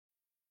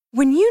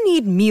When you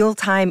need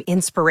mealtime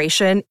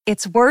inspiration,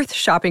 it's worth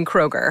shopping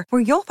Kroger,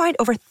 where you'll find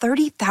over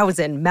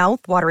 30,000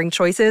 mouth-watering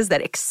choices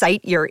that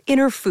excite your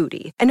inner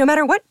foodie. And no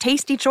matter what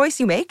tasty choice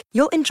you make,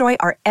 you'll enjoy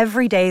our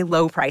everyday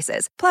low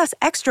prices, plus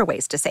extra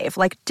ways to save,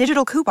 like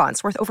digital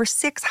coupons worth over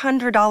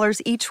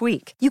 $600 each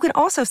week. You can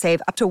also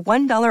save up to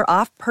 $1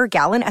 off per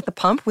gallon at the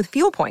pump with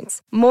fuel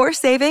points. More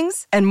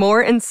savings and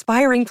more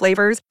inspiring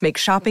flavors make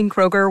shopping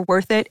Kroger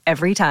worth it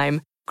every time.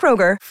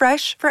 Kroger,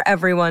 fresh for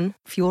everyone.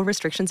 Fuel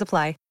restrictions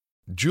apply.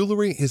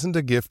 Jewelry isn't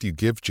a gift you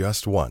give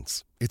just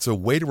once. It's a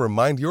way to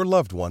remind your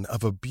loved one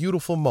of a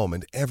beautiful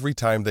moment every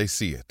time they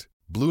see it.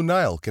 Blue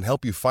Nile can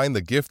help you find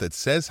the gift that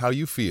says how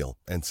you feel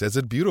and says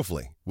it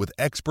beautifully, with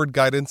expert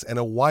guidance and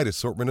a wide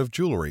assortment of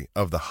jewelry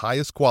of the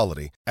highest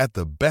quality at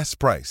the best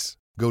price.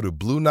 Go to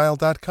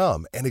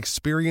BlueNile.com and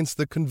experience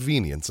the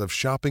convenience of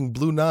shopping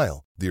Blue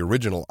Nile, the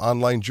original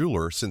online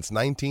jeweler since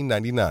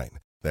 1999.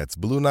 That's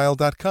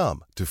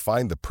BlueNile.com to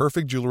find the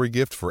perfect jewelry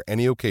gift for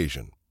any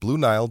occasion.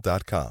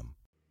 BlueNile.com.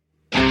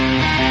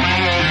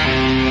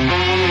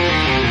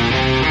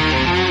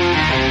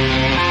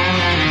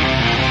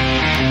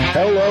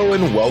 Hello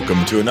and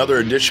welcome to another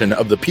edition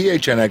of the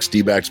PHNX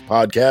D-backs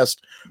podcast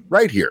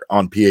right here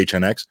on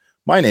PHNX.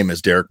 My name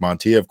is Derek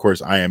Montilla. Of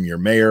course, I am your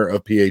mayor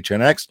of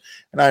PHNX,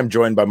 and I am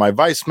joined by my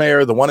vice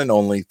mayor, the one and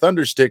only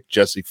Thunderstick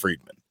Jesse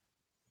Friedman.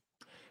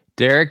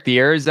 Derek, the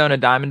Arizona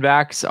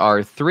Diamondbacks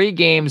are 3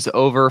 games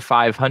over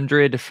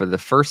 500 for the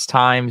first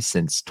time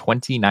since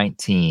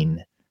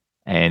 2019.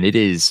 And it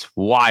is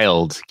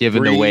wild,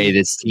 given the way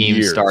this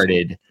team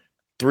started.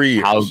 3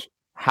 years.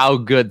 How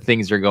good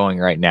things are going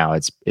right now.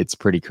 It's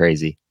pretty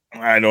crazy.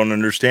 I don't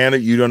understand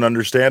it. You don't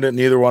understand it.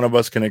 Neither one of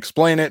us can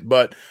explain it.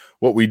 But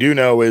what we do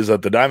know is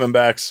that the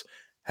Diamondbacks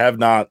have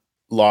not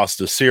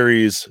lost a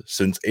series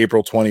since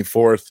April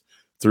 24th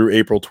through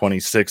April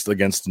 26th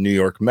against the New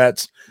York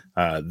Mets.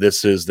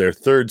 This is their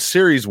 3rd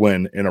series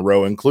win in a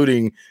row,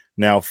 including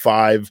now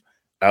 5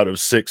 out of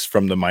 6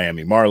 from the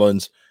Miami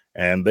Marlins.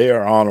 And they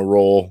are on a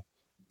roll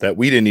that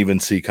we didn't even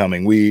see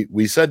coming.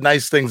 We said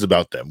nice things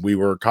about them. We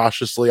were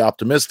cautiously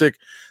optimistic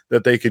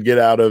that they could get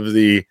out of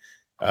the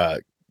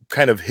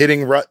kind of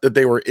hitting rut that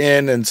they were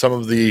in and some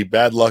of the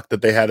bad luck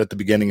that they had at the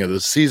beginning of the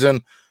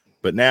season.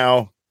 But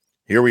now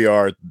here we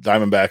are,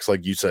 Diamondbacks,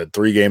 like you said,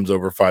 3 games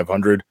over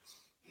 500.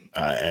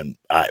 And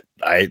I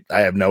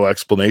have no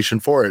explanation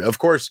for it. Of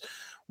course,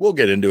 we'll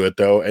get into it,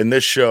 though. And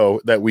this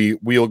show that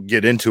we'll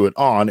get into it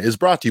on is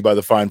brought to you by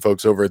the fine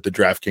folks over at the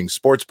DraftKings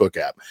Sportsbook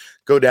app.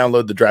 Go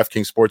download the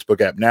DraftKings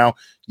Sportsbook app now.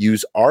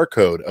 Use our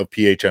code of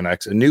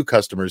PHNX, and new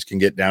customers can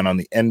get down on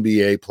the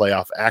NBA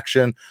playoff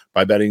action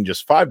by betting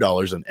just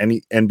 $5 on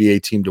any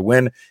NBA team to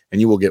win,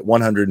 and you will get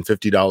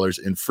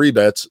 $150 in free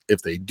bets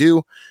if they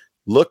do.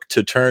 Look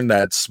to turn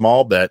that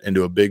small bet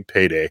into a big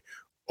payday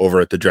over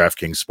at the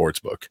DraftKings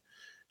Sportsbook.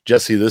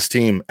 Jesse, this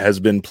team has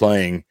been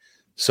playing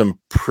some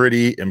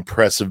pretty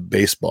impressive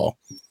baseball.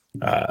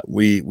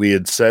 We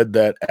had said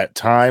that at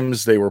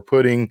times they were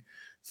putting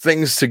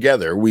things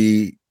together.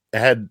 We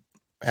have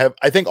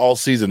I think all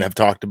season have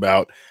talked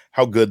about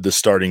how good the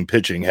starting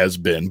pitching has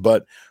been,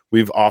 but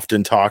we've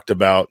often talked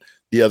about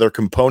the other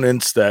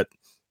components that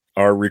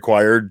are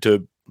required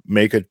to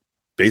make a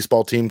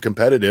baseball team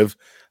competitive,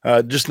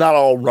 just not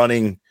all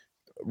running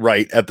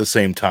right at the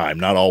same time,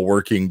 not all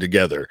working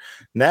together.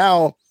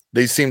 Now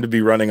they seem to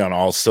be running on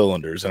all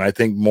cylinders. And I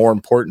think more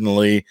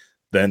importantly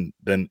than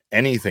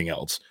anything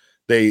else,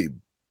 they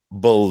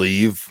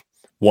believe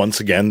once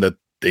again that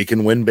they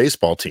can win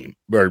baseball teams,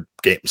 win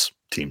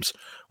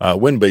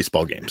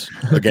baseball games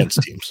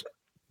against teams.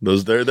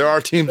 There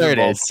are teams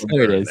involved.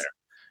 There it is.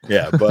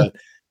 Yeah. But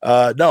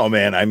no,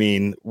 man, I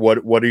mean,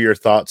 what are your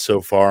thoughts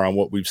so far on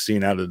what we've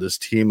seen out of this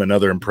team?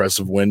 Another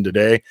impressive win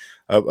today,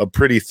 a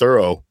pretty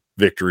thorough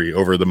victory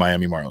over the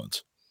Miami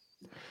Marlins.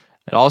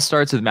 It all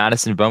starts with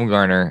Madison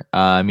Bumgarner.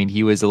 I mean,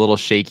 he was a little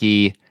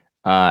shaky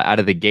out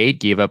of the gate,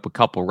 gave up a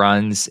couple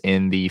runs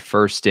in the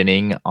first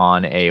inning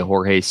on a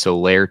Jorge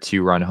Soler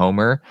 2-run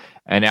homer.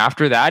 And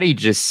after that, he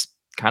just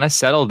kind of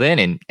settled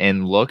in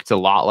and looked a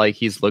lot like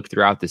he's looked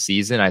throughout the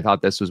season. I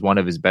thought this was one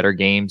of his better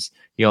games.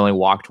 He only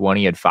walked 1.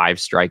 He had 5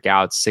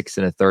 strikeouts, 6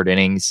 in the 3rd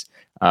innings,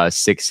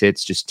 6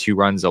 hits, just 2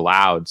 runs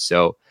allowed.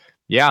 So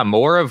yeah,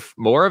 more of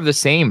the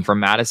same from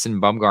Madison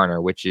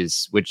Bumgarner, which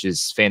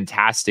is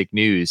fantastic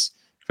news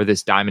for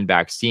this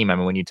Diamondbacks team. I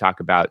mean, when you talk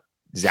about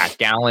Zach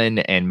Gallen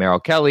and Merrill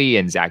Kelly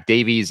and Zach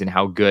Davies and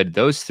how good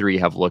those 3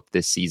 have looked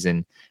this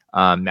season,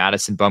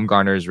 Madison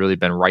Bumgarner has really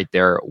been right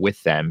there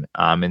with them.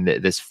 And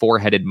this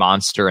 4-headed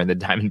monster in the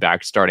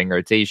Diamondbacks starting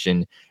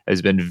rotation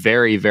has been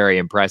very, very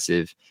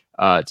impressive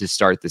to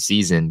start the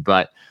season.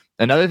 But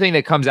another thing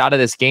that comes out of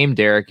this game,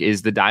 Derek,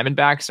 is the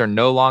Diamondbacks are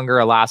no longer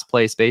a last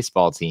place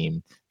baseball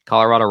team.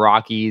 Colorado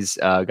Rockies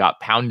got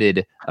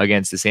pounded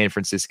against the San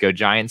Francisco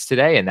Giants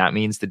today, and that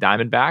means the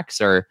Diamondbacks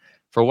are,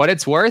 for what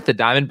it's worth, the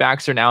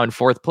Diamondbacks are now in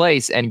 4th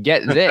place. And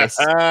get this,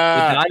 the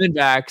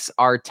Diamondbacks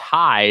are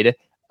tied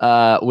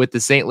with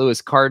the St.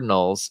 Louis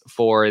Cardinals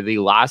for the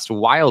last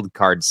wild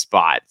card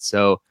spot.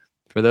 So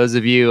for those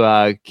of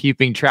you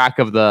keeping track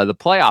of the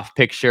playoff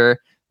picture,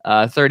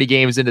 30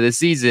 games into the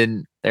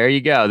season, there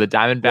you go. The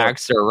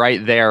Diamondbacks are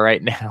right there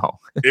right now.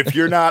 If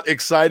you're not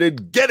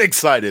excited, get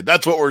excited.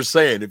 That's what we're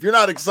saying. If you're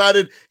not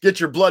excited, get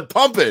your blood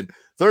pumping.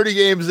 30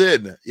 games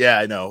in. Yeah,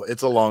 I know.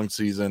 It's a long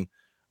season.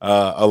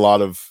 A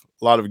lot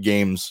of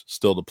games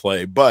still to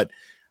play, but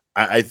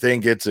I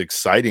think it's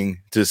exciting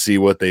to see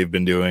what they've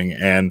been doing.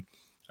 And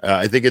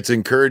I think it's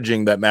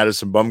encouraging that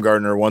Madison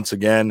Bumgarner once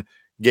again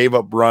gave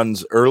up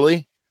runs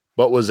early,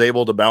 but was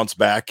able to bounce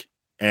back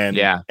and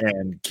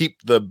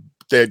keep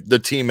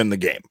the team in the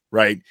game,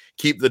 right?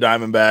 Keep the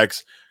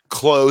Diamondbacks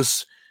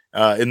close.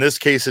 In this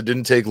case, it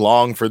didn't take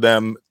long for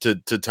them to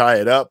tie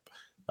it up.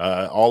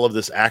 All of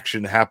this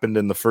action happened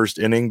in the first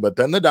inning, but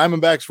then the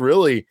Diamondbacks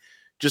really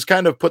just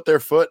kind of put their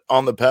foot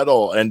on the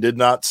pedal and did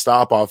not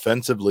stop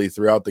offensively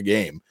throughout the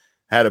game.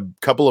 Had a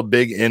couple of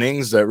big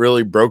innings that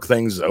really broke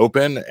things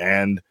open.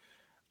 And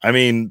I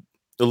mean,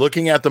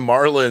 looking at the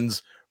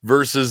Marlins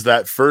versus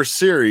that first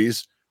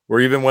series, where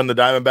even when the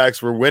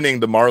Diamondbacks were winning,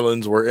 the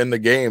Marlins were in the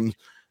game.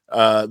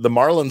 The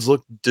Marlins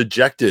looked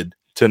dejected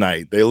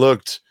tonight. They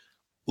looked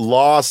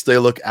lost. They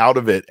look out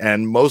of it.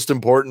 And most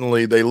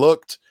importantly, they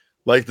looked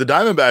like the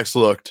Diamondbacks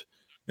looked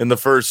in the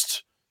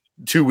first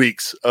 2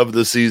 weeks of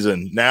the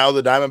season. Now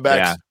the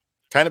Diamondbacks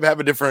kind of have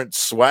a different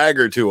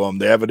swagger to them.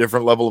 They have a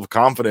different level of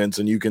confidence,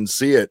 and you can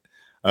see it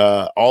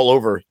all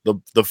over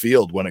the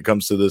field when it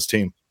comes to this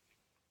team.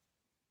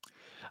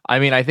 I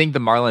mean, I think the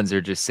Marlins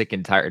are just sick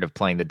and tired of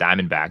playing the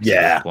Diamondbacks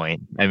at this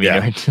point. I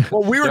mean,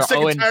 well, we were sick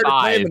and tired of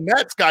playing the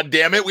Mets. God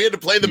damn it. We had to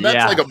play the Mets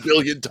like a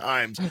billion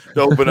times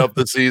to open up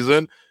the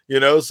season,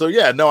 So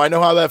I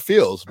know how that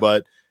feels,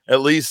 but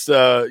at least,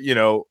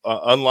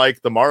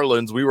 unlike the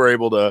Marlins, we were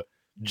able to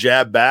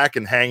jab back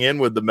and hang in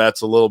with the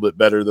Mets a little bit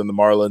better than the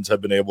Marlins have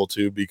been able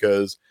to,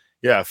 because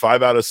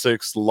 5 out of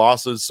 6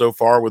 losses so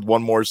far with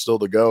one more still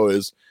to go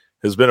has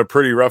been a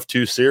pretty rough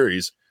 2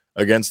 series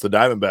against the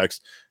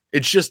Diamondbacks.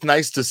 It's just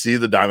nice to see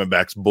the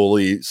Diamondbacks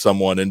bully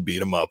someone and beat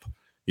them up.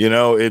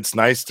 It's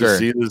nice to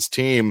see this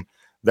team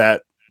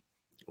that,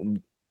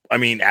 I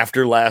mean,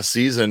 after last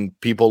season,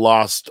 people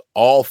lost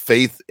all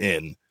faith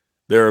in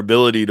their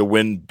ability to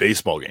win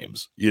baseball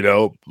games.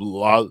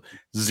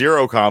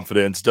 Zero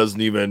confidence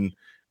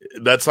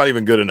that's not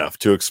even good enough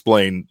to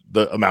explain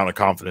the amount of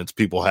confidence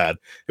people had.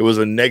 It was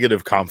a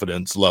negative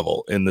confidence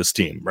level in this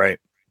team, right?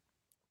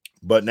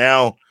 But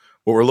now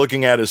what we're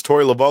looking at is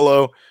Torey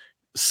Lovullo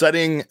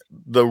setting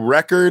the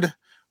record,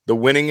 the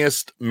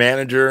winningest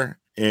manager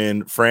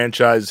in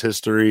franchise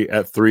history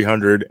at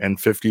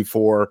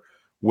 354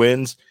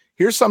 wins.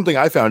 Here's something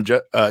I found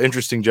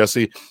interesting,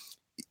 Jesse.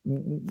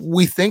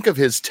 We think of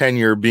his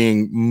tenure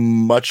being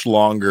much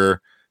longer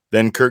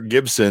than Kirk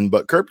Gibson,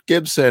 but Kirk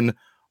Gibson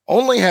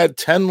only had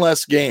 10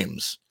 less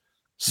games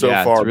so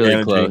far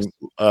really managing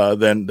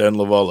than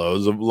Lovullo.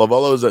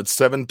 Lovullo's at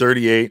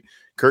 738,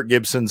 Kirk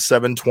Gibson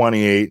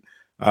 728,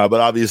 but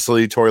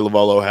obviously Torey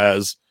Lovullo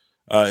has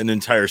an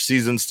entire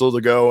season still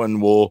to go,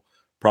 and will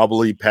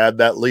probably pad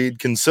that lead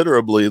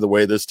considerably the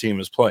way this team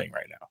is playing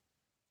right now.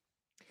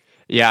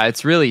 Yeah,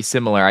 it's really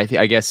similar. I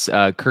guess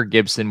Kirk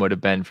Gibson would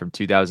have been from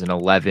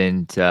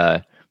 2011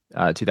 to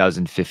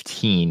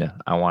 2015,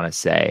 I want to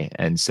say,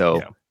 and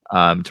so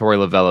Torey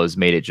Lovullo's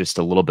made it just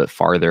a little bit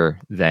farther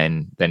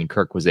than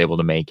Kirk was able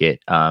to make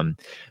it. But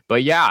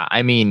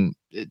I mean,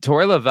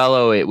 Torey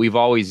Lovullo, we've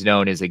always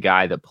known, is a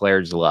guy that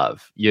players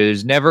love.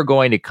 There's never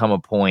going to come a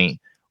point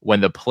when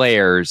the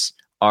players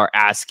are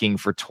asking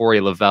for Torey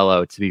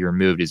Lovullo to be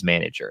removed as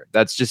manager.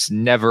 That's just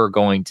never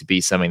going to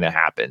be something that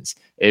happens.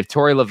 If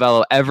Torey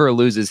Lovullo ever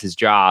loses his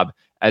job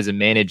as a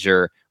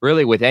manager,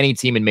 really with any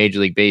team in Major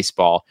League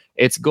Baseball,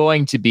 it's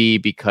going to be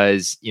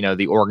because,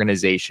 the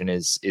organization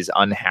is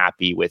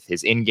unhappy with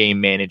his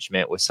in-game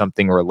management, with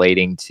something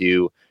relating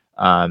to,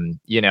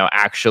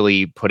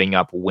 actually putting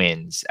up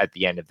wins at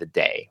the end of the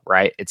day,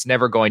 right? It's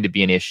never going to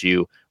be an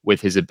issue with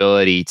his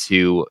ability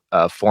to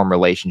form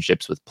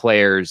relationships with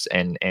players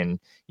and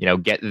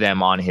get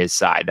them on his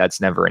side. That's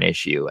never an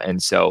issue.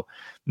 And so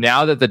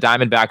now that the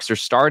Diamondbacks are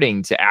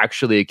starting to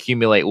actually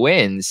accumulate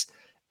wins,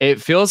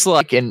 it feels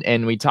like,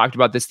 and we talked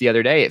about this the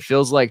other day, it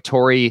feels like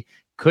Torey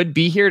could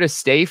be here to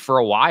stay for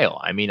a while.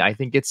 I mean, I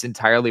think it's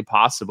entirely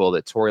possible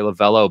that Torey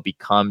Lovullo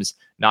becomes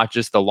not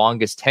just the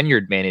longest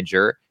tenured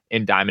manager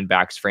in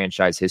Diamondbacks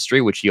franchise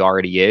history, which he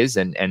already is,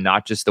 and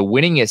not just the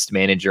winningest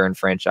manager in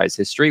franchise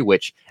history,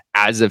 which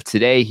as of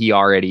today he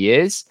already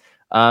is,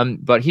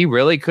 but he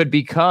really could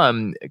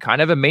become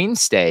kind of a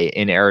mainstay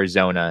in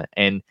Arizona.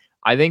 And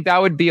I think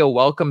that would be a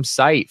welcome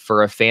sight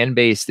for a fan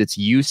base that's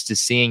used to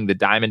seeing the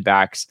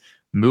Diamondbacks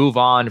move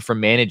on from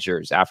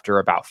managers after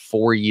about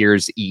 4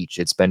 years each.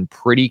 It's been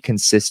pretty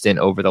consistent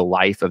over the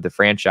life of the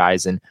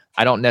franchise, and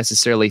I don't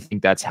necessarily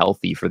think that's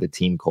healthy for the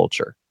team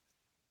culture.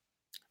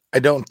 I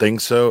don't think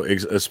so,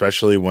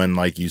 especially when,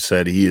 like you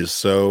said, he is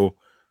so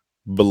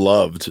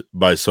beloved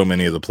by so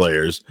many of the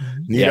players.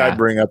 Need I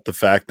bring up the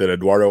fact that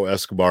Eduardo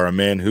Escobar, a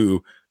man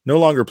who no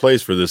longer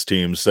plays for this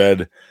team,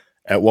 said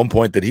at one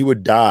point that he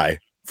would die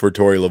for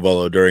Torey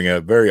Lovullo during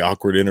a very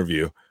awkward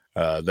interview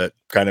that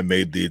kind of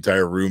made the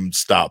entire room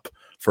stop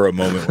for a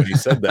moment when he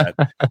said that,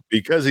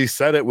 because he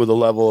said it with a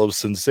level of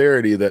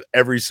sincerity that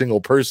every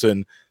single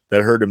person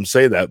that heard him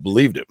say that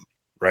believed him,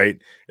 right?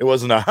 It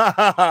wasn't a, ha,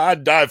 ha, ha,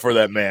 I'd die for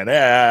that man.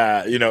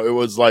 Yeah. It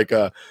was like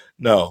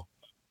no,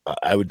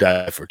 I would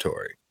die for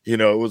Torrey. It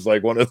was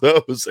like one of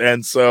those.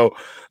 And so,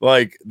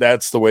 like,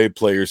 that's the way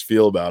players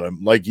feel about him.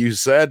 Like you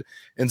said,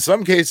 in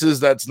some cases,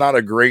 that's not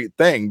a great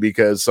thing,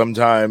 because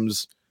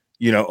sometimes,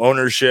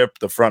 ownership,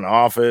 the front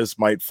office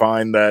might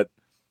find that,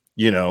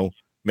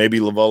 maybe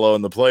Lovullo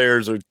and the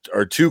players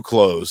are too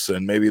close,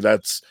 and maybe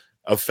that's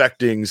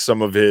affecting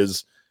some of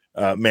his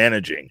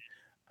managing.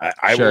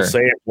 I will say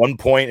at one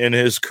point in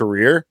his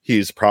career,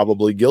 he's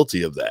probably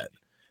guilty of that.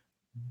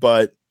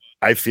 But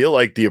I feel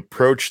like the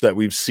approach that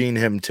we've seen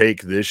him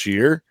take this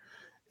year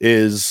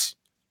is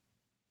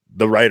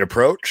the right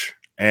approach.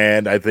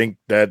 And I think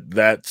that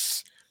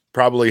that's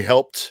probably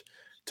helped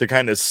to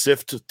kind of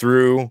sift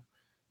through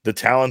the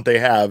talent they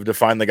have to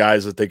find the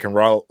guys that they can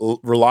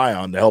rely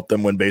on to help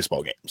them win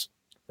baseball games.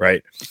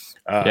 Right.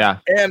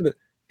 And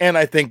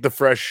I think the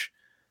fresh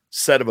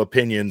set of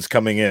opinions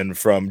coming in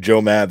from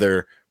Joe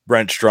Mather,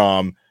 Brent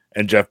Strom,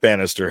 and Jeff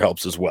Bannister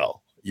helps as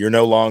well. You're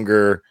no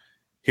longer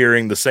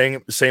hearing the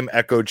same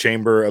echo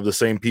chamber of the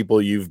same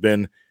people you've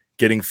been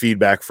getting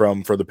feedback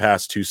from for the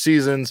past 2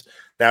 seasons.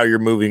 Now you're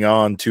moving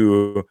on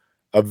to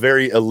a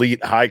very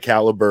elite, high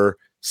caliber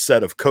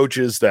set of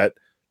coaches that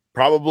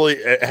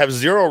probably have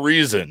zero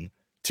reason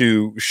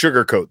to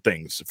sugarcoat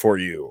things for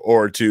you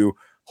or to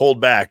hold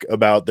back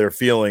about their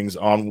feelings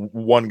on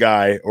one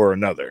guy or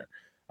another.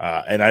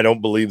 And I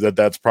don't believe that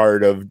that's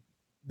part of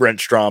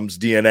Brent Strom's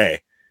DNA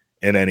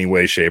in any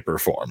way, shape, or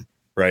form.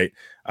 Right.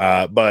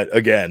 But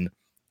again,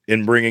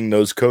 in bringing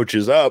those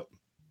coaches up,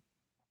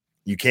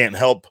 you can't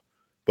help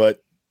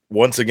but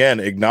once again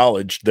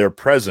acknowledge their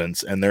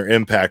presence and their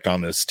impact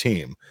on this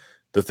team.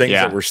 The things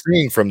that we're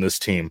seeing from this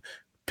team,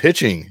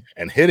 pitching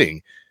and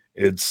hitting,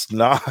 it's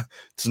no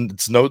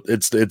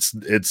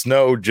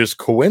just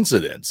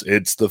coincidence.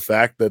 It's the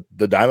fact that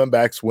the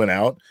Diamondbacks went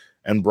out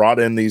and brought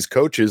in these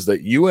coaches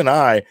that you and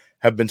I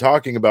have been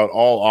talking about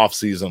all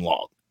offseason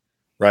long,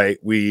 right?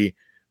 We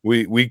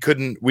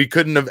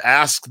couldn't have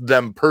asked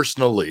them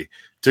personally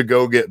to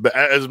go get, but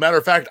as a matter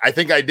of fact, I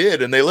think I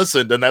did, and they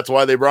listened, and that's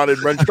why they brought in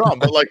Brent Strom.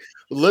 But like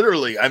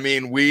literally, I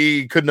mean,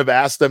 we couldn't have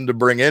asked them to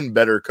bring in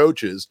better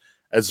coaches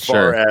as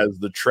far as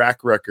the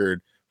track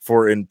record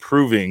for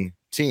improving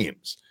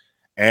teams.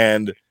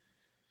 And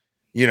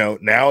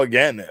now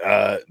again,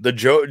 the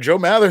Joe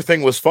Mather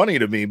thing was funny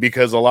to me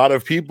because a lot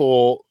of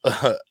people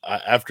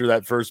after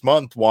that first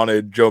month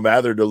wanted Joe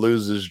Mather to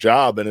lose his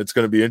job, and it's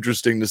going to be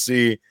interesting to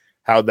see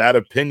how that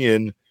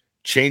opinion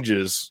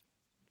changes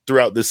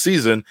throughout this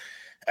season,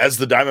 as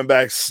the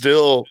Diamondbacks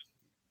still,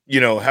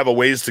 have a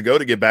ways to go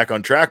to get back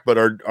on track, but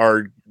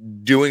are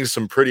doing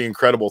some pretty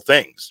incredible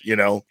things.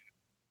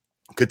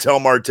 Ketel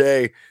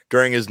Marte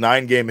during his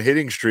 9-game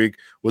hitting streak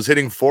was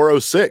hitting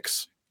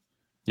 406.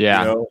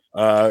 Yeah.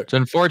 So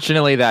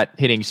unfortunately, that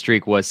hitting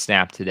streak was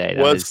snapped today.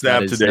 He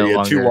had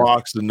 2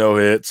 walks and no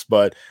hits,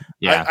 but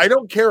I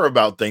don't care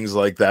about things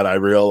like that. I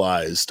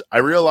realized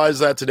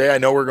that today. I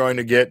know we're going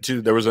to get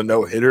to, there was a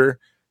no-hitter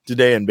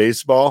today in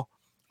baseball.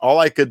 All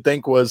I could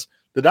think was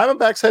the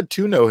Diamondbacks had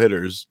 2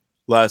 no-hitters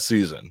last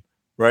season,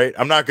 right?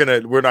 There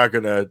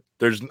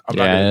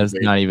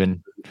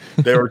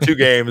were 2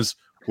 games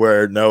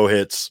where no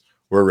hits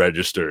were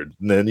registered.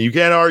 And then you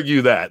can't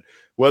argue that,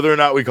 whether or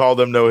not we call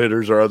them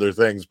no-hitters or other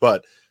things.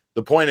 But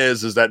the point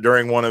is that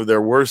during one of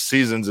their worst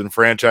seasons in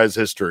franchise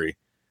history,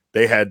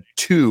 they had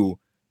 2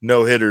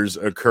 no-hitters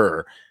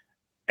occur.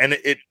 And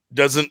it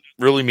doesn't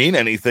really mean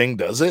anything,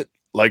 does it?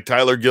 Like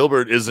Tyler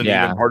Gilbert isn't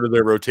even part of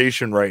their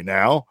rotation right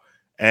now.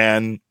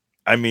 And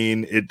I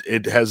mean,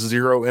 it has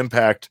zero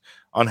impact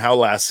on how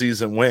last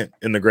season went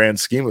in the grand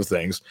scheme of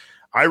things.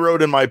 I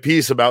wrote in my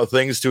piece about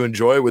things to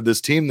enjoy with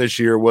this team this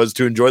year was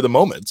to enjoy the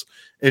moments,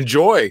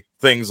 enjoy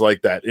things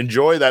like that,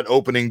 enjoy that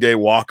opening day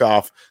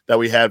walk-off that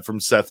we had from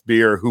Seth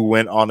Beer, who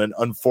went on an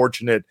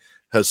unfortunate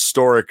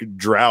historic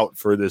drought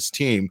for this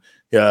team.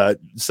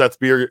 Seth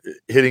Beer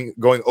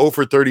going 0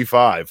 for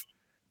 35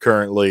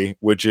 currently,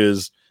 which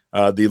is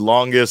the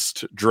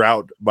longest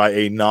drought by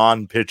a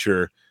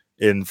non-pitcher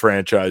in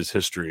franchise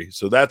history.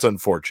 So that's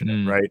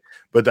unfortunate, right?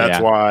 But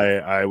that's why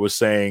I was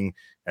saying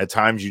at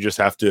times you just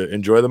have to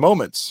enjoy the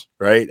moments,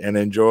 right? And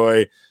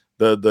enjoy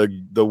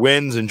the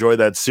wins, enjoy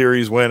that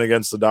series win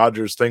against the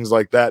Dodgers, things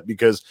like that,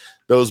 because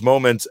those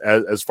moments,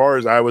 as far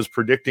as I was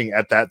predicting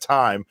at that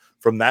time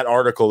from that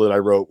article that I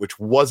wrote, which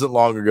wasn't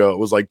long ago, it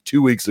was like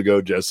 2 weeks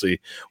ago, Jesse,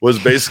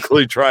 was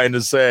basically trying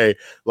to say,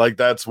 like,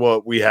 that's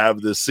what we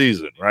have this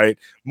season, right?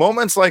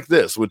 Moments like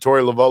this with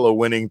Torey Lovullo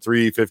winning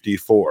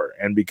 354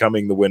 and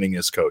becoming the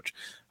winningest coach.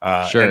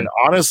 And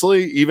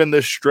honestly, even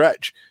this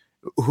stretch,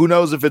 who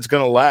knows if it's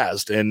going to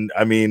last? And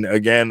I mean,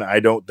 again,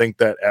 I don't think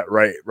that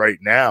right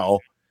now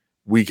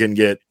we can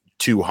get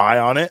too high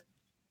on it.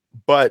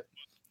 But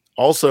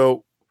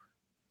also,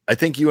 I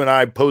think you and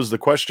I posed the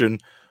question,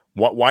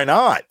 why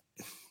not?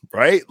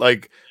 Right?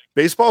 Like,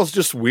 baseball is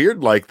just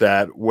weird like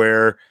that,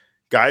 where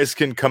guys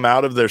can come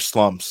out of their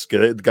slumps.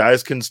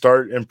 Guys can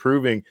start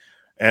improving.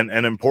 And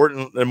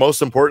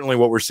most importantly,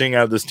 what we're seeing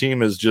out of this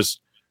team is just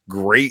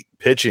great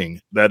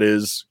pitching that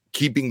is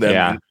keeping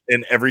them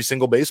in every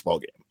single baseball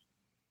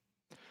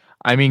game.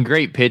 I mean,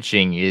 great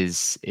pitching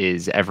is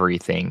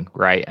everything,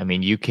 right? I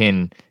mean, you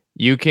can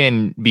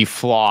be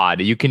flawed.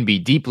 You can be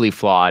deeply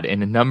flawed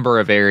in a number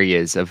of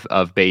areas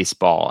of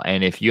baseball.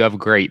 And if you have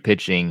great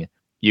pitching,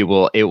 it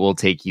will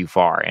take you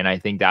far. And I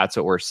think that's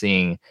what we're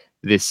seeing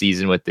this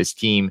season with this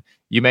team.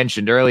 You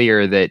mentioned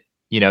earlier that,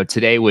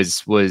 today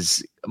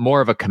was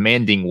more of a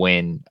commanding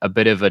win, a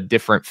bit of a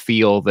different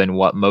feel than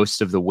what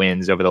most of the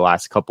wins over the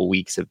last couple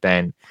weeks have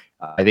been.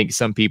 I think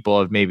some people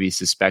have maybe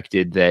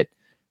suspected that,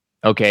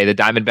 okay, the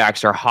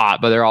Diamondbacks are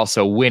hot, but they're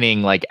also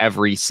winning like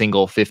every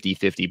single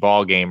 50-50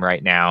 ball game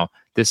right now.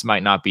 This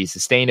might not be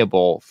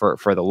sustainable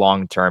for the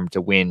long term to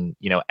win,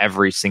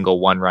 every single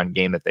 1-run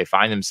game that they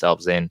find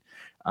themselves in.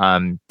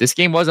 This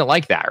game wasn't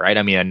like that, right?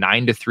 I mean, a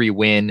 9-3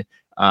 win.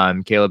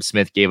 Caleb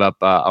Smith gave up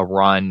a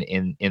run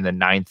in the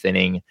 9th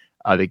inning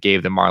that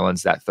gave the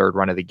Marlins that 3rd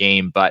run of the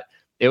game, but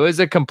it was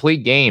a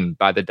complete game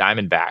by the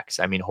Diamondbacks.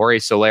 I mean, Jorge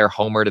Soler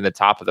homered in the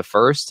top of the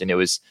 1st, and it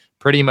was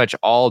pretty much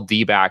all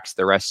D-backs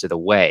the rest of the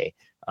way.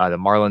 The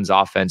Marlins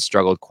offense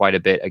struggled quite a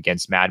bit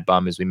against Mad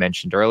Bum, as we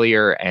mentioned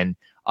earlier, and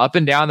up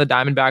and down the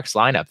Diamondbacks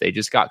lineup, they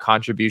just got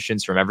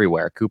contributions from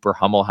everywhere. Cooper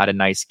Hummel had a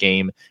nice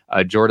game.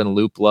 Jordan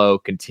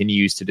Luplow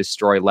continues to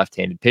destroy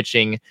left-handed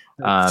pitching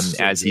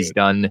as he's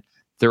done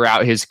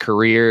throughout his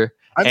career.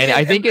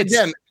 I think it's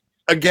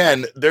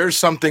again, there's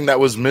something that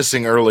was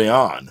missing early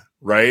on,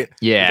 right?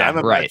 Yeah,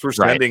 the Diamondbacks were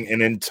sending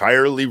an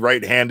entirely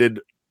right-handed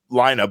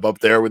lineup up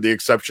there, with the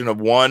exception of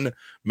one,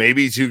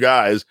 maybe two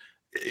guys,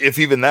 if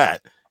even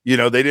that. They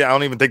didn't. I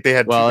don't even think they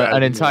had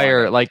an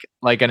entire like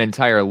an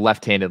entire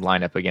left-handed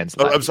lineup against.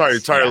 Oh, I'm sorry,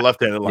 entire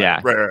left-handed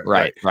lineup.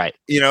 Yeah, right.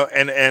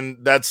 And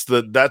that's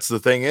the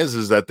thing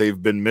is that they've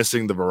been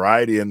missing the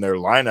variety in their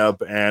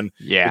lineup, and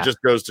it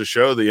just goes to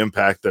show the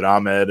impact that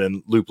Ahmed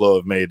and Luplow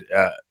have made.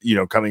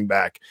 Coming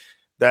back,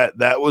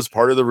 that was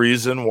part of the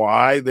reason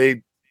why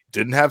they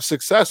didn't have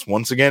success.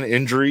 Once again,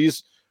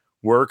 injuries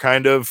were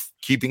kind of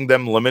keeping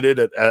them limited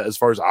as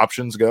far as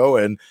options go,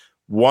 and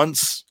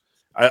once.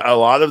 A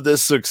lot of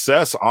this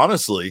success,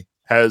 honestly,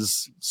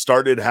 has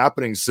started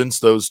happening since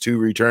those two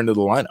returned to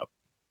the lineup.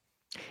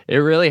 It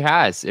really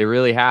has.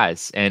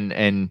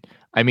 And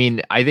I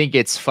mean, I think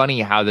it's funny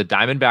how the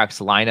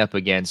Diamondbacks lineup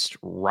against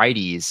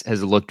righties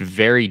has looked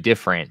very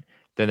different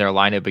than their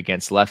lineup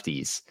against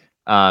lefties.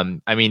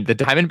 I mean, the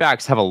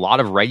Diamondbacks have a lot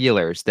of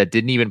regulars that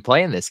didn't even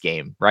play in this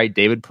game, right?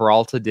 David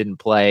Peralta didn't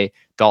play.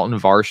 Dalton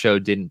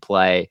Varsho didn't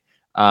play.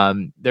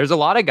 There's a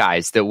lot of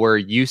guys that we're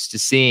used to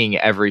seeing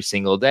every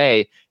single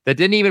day that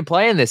didn't even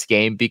play in this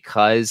game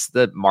because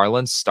the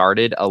Marlins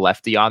started a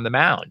lefty on the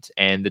mound,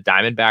 and the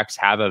Diamondbacks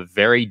have a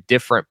very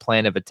different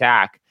plan of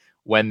attack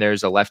when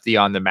there's a lefty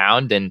on the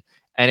mound, and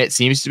it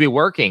seems to be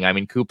working. I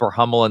mean, Cooper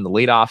Hummel in the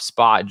leadoff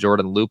spot,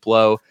 Jordan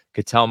Luplow,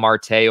 Ketel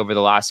Marte over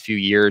the last few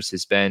years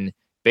has been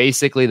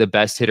basically the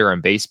best hitter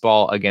in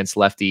baseball against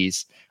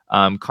lefties.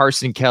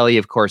 Carson Kelly,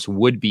 of course,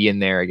 would be in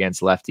there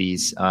against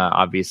lefties.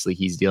 Obviously,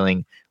 he's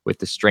dealing with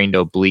the strained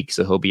oblique,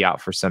 so he'll be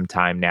out for some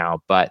time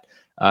now. But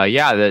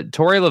the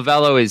Torey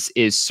Lovullo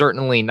is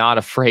certainly not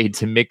afraid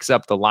to mix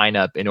up the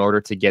lineup in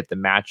order to get the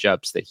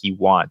matchups that he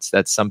wants.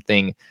 That's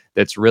something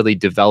that's really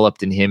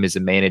developed in him as a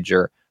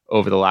manager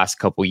over the last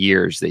couple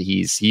years, that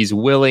he's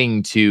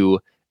willing to,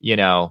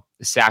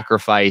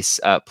 sacrifice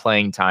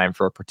playing time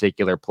for a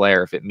particular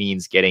player if it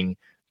means getting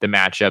the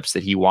matchups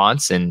that he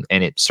wants. And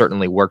it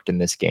certainly worked in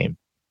this game.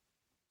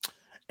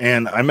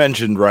 And I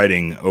mentioned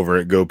writing over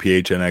at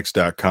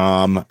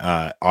gophnx.com.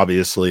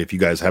 Obviously, if you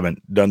guys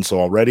haven't done so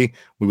already,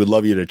 we would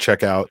love you to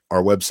check out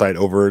our website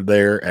over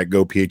there at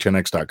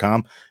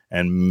gophnx.com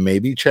and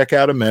maybe check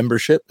out a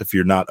membership if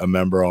you're not a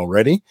member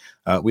already.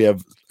 We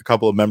have a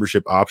couple of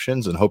membership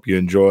options and hope you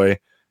enjoy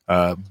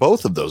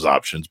both of those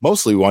options.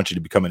 Mostly, we want you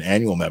to become an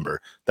annual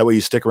member. That way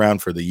you stick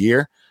around for the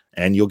year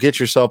and you'll get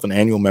yourself an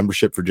annual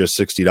membership for just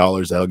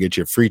 $60. That'll get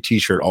you a free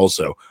t-shirt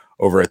also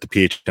over at the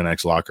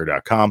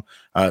phnxlocker.com.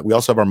 We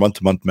also have our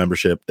month-to-month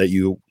membership that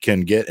you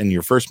can get, and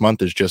your first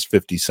month is just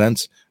 50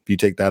 cents if you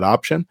take that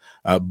option.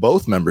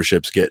 Both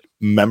memberships get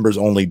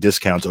members-only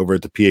discounts over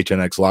at the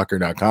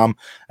phnxlocker.com,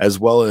 as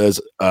well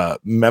as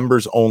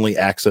members-only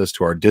access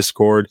to our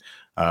Discord,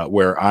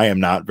 where I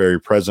am not very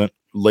present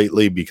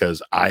lately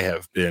because I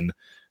have been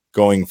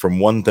going from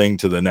one thing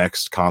to the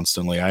next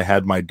constantly. I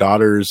had my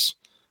daughter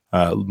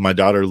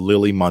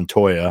Lily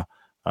Montoya,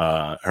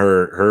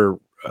 her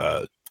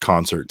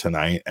concert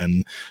tonight,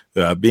 and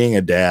being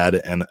a dad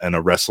and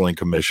a wrestling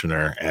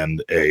commissioner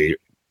and a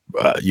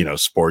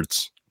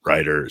sports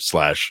writer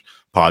slash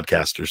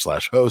podcaster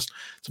slash host,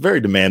 it's a very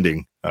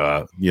demanding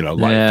life.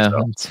 Yeah,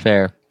 it's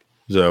fair.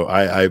 So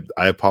I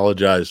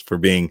apologize for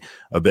being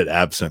a bit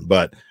absent,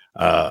 but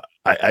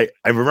I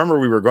remember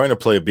we were going to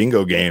play a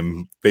bingo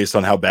game based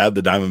on how bad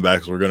the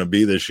Diamondbacks were going to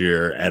be this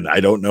year, and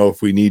I don't know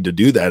if we need to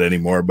do that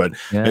anymore, but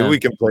maybe we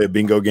can play a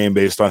bingo game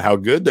based on how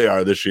good they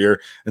are this year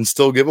and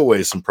still give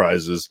away some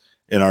prizes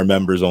in our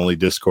members only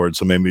Discord.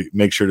 So maybe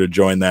make sure to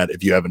join that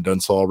if you haven't done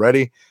so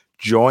already.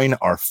 Join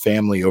our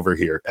family over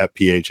here at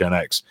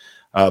PHNX.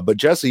 But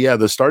Jesse,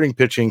 the starting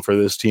pitching for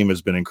this team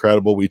has been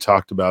incredible. We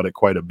talked about it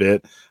quite a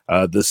bit.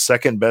 The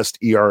second best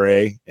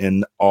ERA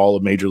in all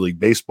of Major League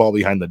Baseball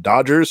behind the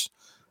Dodgers.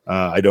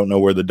 I don't know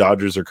where the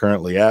Dodgers are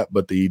currently at,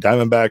 but the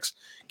Diamondbacks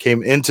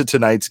came into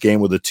tonight's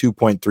game with a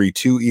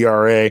 2.32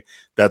 ERA.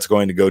 That's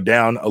going to go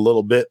down a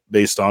little bit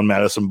based on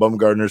Madison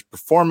Bumgarner's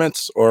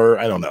performance, or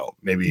I don't know,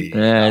 maybe.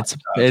 Yeah,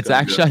 it's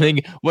actually, I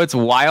think what's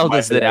wild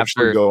is that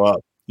after go up.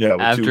 Yeah,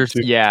 after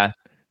 6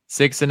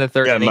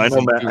 1/3. Yeah,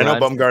 I know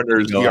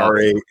Bumgarner's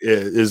ERA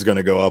is going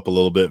to go up a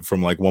little bit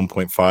from like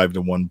 1.5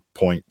 to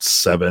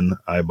 1.7,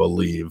 I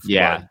believe.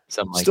 Yeah,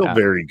 something like that. Still that.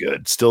 Very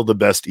good. Still the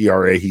best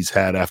ERA he's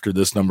had after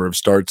this number of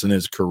starts in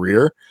his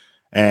career.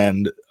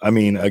 And I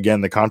mean,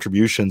 again, the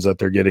contributions that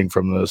they're getting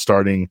from the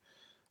starting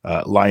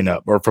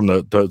lineup or from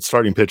the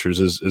starting pitchers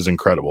is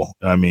incredible.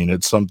 I mean,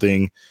 it's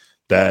something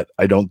that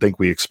I don't think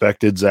we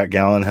expected. Zach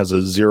Gallen has a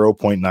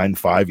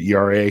 0.95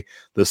 ERA,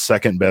 the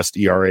second best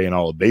ERA in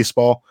all of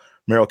baseball.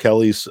 Merrill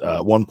Kelly's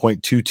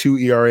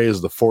 1.22 ERA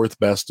is the fourth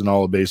best in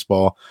all of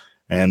baseball.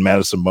 And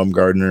Madison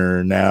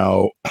Bumgarner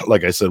now,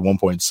 like I said,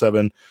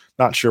 1.7.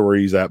 Not sure where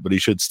he's at, but he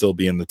should still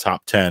be in the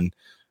top 10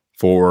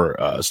 for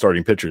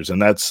starting pitchers.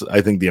 And that's,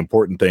 I think the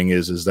important thing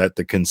is that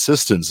the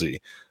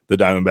consistency the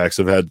Diamondbacks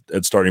have had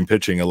at starting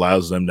pitching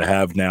allows them to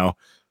have now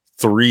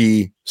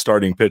 3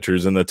 starting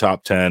pitchers in the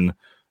top 10.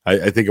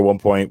 I think at one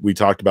point we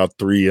talked about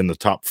 3 in the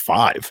top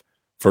 5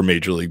 for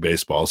Major League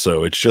Baseball.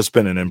 So it's just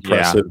been an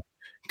impressive,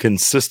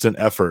 consistent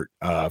effort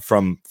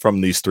from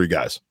these 3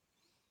 guys.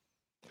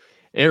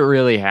 It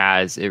really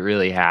has. It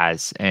really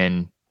has.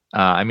 And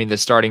I mean, the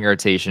starting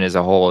rotation as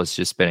a whole has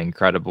just been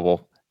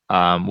incredible.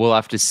 We'll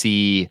have to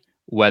see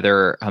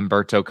whether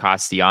Humberto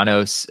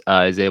Castellanos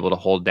is able to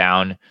hold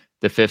down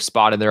the 5th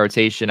spot in the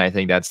rotation. I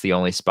think that's the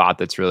only spot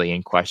that's really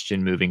in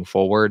question moving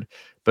forward.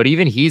 But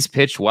even he's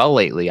pitched well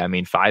lately. I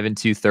mean, 5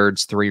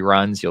 2/3, 3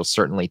 runs. You'll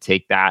certainly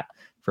take that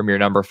from your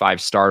number 5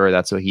 starter.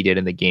 That's what he did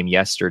in the game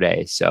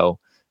yesterday. So,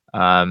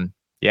 I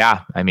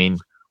mean,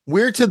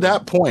 we're to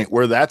that point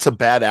where that's a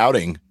bad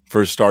outing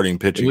for starting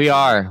pitching. We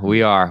are.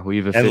 We've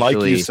officially, and like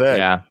you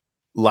said,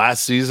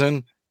 last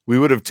season, we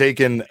would have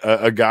taken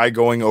a guy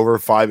going over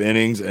 5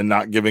 innings and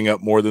not giving up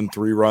more than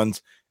 3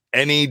 runs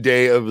any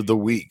day of the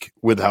week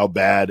with how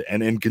bad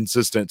and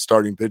inconsistent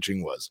starting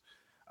pitching was.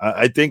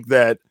 I think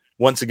that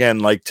once again,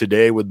 like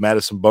today with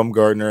Madison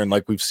Bumgarner and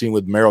like we've seen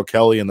with Merrill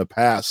Kelly in the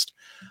past,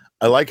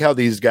 I like how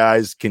these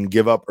guys can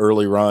give up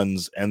early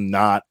runs and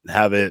not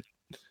have it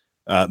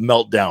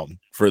melt down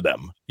for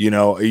them. You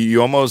know,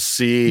 you almost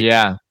see,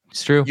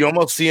 it's true. You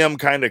almost see them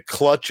kind of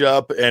clutch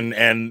up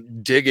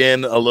and dig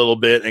in a little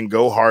bit and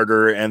go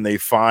harder, and they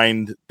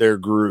find their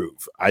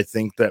groove. I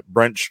think that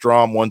Brent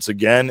Strom once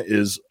again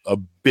is a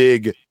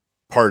big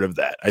part of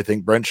that. I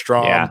think Brent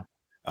Strom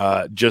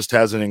just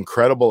has an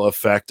incredible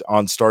effect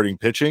on starting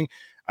pitching.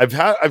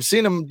 I've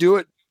seen him do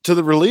it to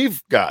the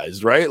relief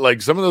guys, right?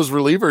 Like some of those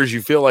relievers,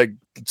 you feel like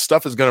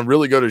stuff is going to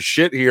really go to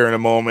shit here in a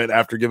moment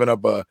after giving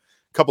up a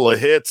couple of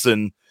hits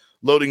and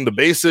loading the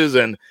bases,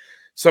 and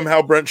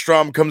somehow Brent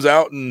Strom comes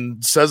out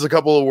and says a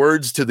couple of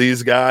words to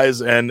these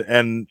guys,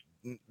 and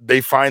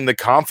they find the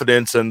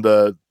confidence and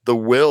the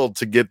will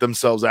to get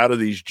themselves out of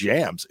these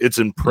jams. It's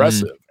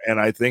impressive. And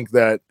I think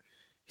that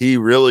he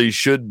really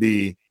should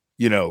be,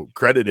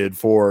 credited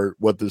for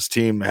what this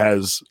team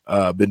has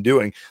been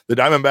doing. The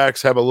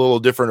Diamondbacks have a little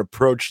different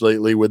approach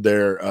lately with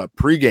their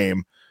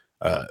pregame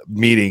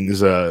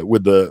meetings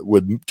with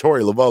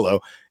Torey Lovullo.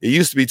 It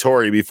used to be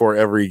Torey before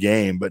every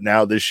game, but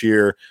now this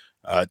year,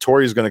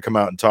 Torey is going to come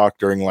out and talk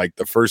during like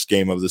the first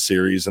game of the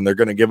series, and they're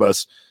going to give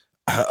us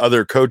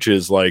other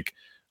coaches like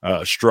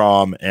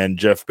Strom and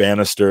Jeff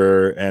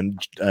Bannister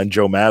and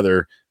Joe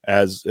Mather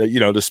as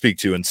to speak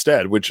to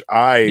instead, which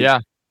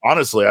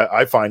honestly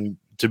I find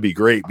to be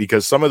great,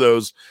 because some of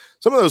those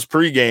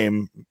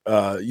pregame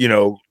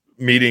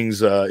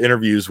meetings,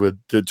 interviews with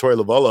Torey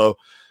Lovullo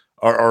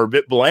are a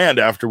bit bland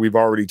after we've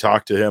already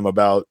talked to him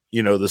about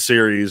the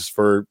series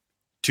for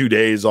 2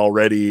 days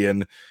already,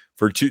 and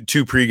for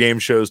two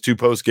pregame shows, 2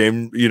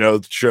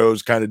 postgame,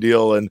 shows kind of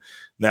deal. And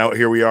now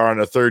here we are on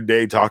a 3rd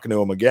day talking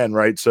to him again.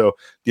 Right. So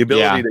the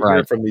ability to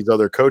hear from these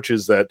other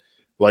coaches that,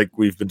 like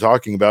we've been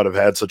talking about, have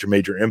had such a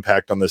major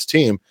impact on this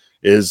team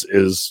is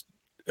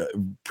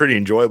pretty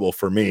enjoyable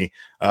for me.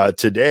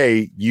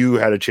 Today, you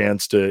had a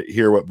chance to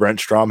hear what Brent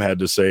Strom had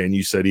to say, and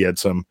you said he had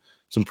some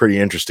pretty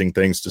interesting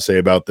things to say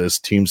about this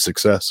team's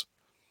success.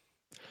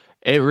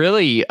 It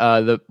really,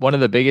 one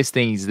of the biggest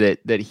things that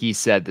he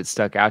said that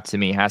stuck out to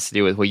me has to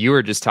do with what you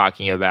were just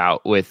talking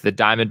about, with the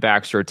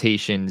Diamondbacks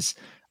rotation's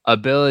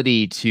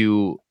ability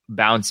to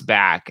bounce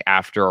back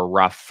after a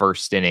rough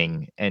first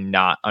inning and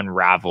not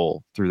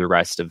unravel through the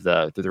rest of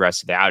the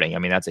outing. I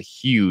mean, that's a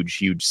huge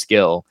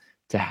skill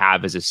to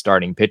have as a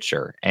starting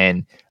pitcher.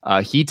 And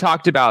he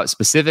talked about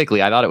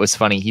specifically, I thought it was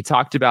funny, he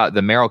talked about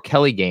the Merrill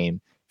Kelly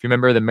game. If you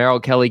remember the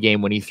Merrill Kelly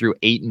game when he threw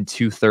 8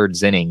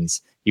 2/3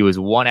 innings, he was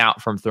 1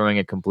 out from throwing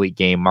a complete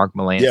game. Mark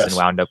Melancon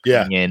wound up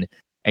coming in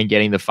and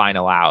getting the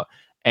final out.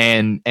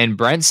 And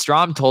Brent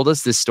Strom told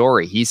us this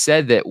story. He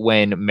said that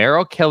when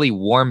Merrill Kelly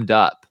warmed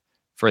up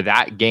for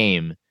that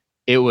game,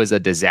 it was a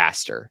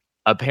disaster.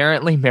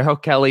 Apparently, Merrill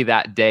Kelly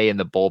that day in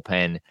the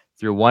bullpen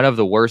threw one of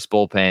the worst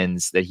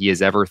bullpens that he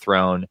has ever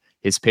thrown.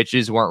 His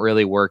pitches weren't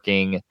really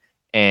working,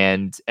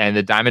 and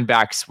the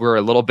Diamondbacks were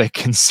a little bit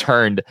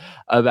concerned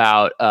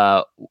about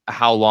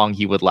how long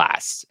he would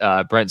last.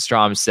 Brent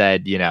Strom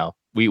said,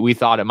 we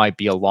thought it might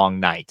be a long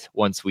night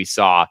once we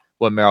saw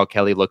what Merrill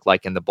Kelly looked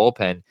like in the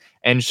bullpen.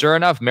 And sure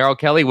enough, Merrill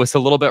Kelly was a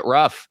little bit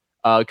rough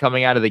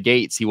coming out of the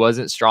gates. He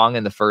wasn't strong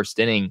in the first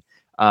inning.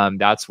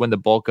 That's when the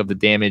bulk of the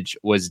damage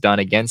was done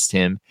against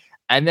him.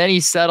 And then he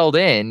settled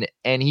in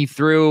and he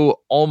threw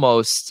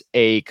almost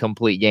a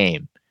complete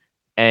game.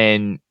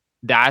 And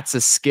that's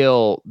a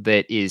skill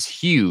that is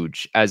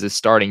huge as a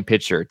starting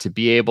pitcher, to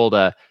be able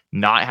to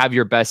not have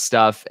your best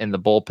stuff in the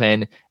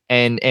bullpen.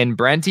 And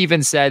Brent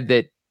even said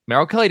that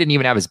Merrill Kelly didn't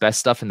even have his best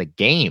stuff in the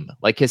game.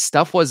 Like, his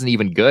stuff wasn't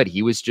even good.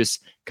 He was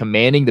just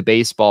commanding the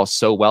baseball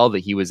so well that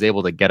he was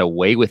able to get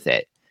away with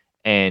it.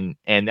 And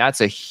that's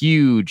a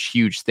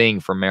huge thing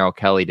for Merrill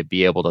Kelly to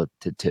be able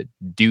to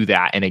do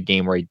that in a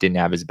game where he didn't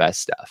have his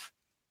best stuff.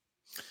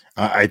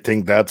 I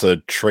think that's a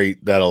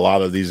trait that a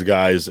lot of these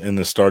guys in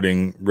the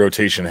starting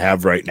rotation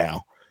have right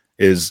now,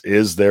 is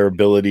their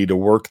ability to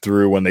work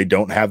through when they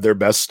don't have their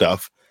best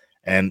stuff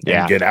and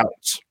get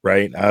outs,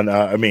 right? And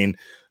I mean,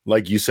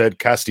 like you said,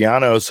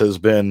 Castellanos has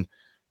been,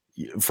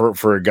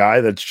 for a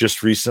guy that's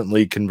just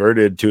recently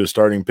converted to a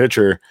starting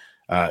pitcher,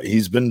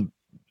 he's been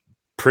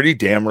pretty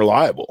damn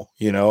reliable.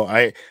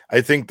 I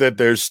think that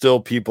there's still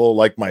people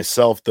like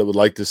myself that would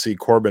like to see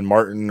Corbin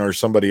Martin or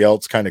somebody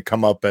else kind of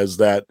come up as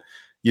that,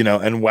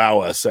 and wow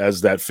us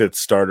as that fifth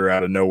starter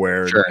out of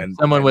nowhere. Sure. And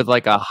someone with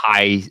like a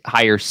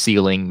higher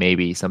ceiling,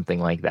 maybe something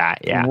like that.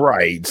 Yeah.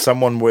 Right.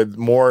 Someone with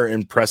more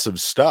impressive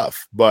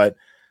stuff. But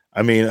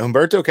I mean,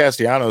 Humberto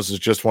Castellanos is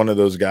just one of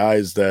those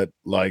guys that,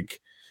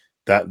 like,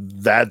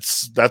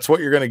 that's what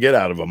you're going to get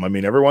out of him. I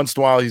mean, every once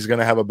in a while he's going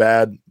to have a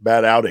bad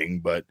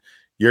outing, but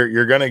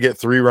you're going to get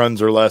 3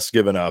 runs or less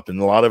given up. And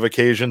a lot of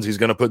occasions he's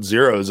going to put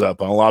zeros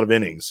up on a lot of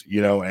innings,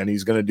 and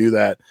he's going to do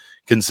that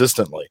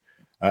consistently.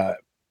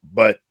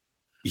 But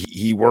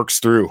he works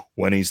through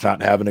when he's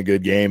not having a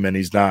good game, and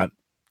he's not,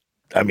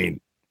 I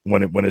mean,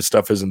 when his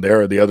stuff isn't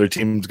there, the other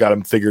team's got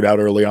him figured out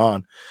early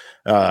on.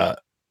 I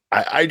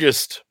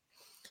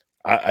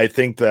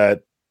think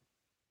that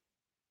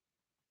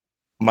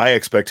my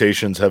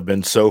expectations have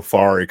been so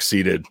far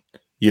exceeded,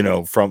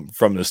 from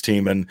this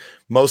team, and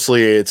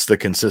mostly it's the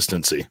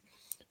consistency.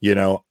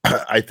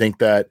 I think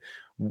that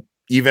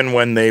even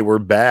when they were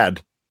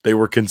bad, they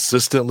were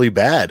consistently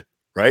bad,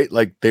 right?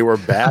 Like, they were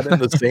bad in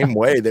the same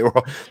way. They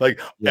were like,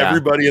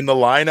 everybody in the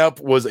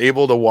lineup was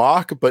able to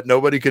walk, but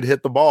nobody could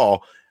hit the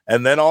ball.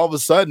 And then all of a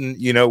sudden,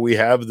 we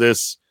have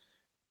this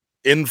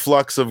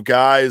influx of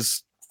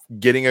guys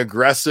getting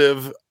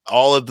aggressive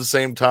all at the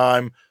same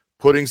time,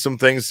 putting some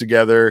things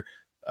together.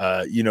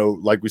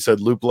 Like we said,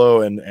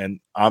 Luplo and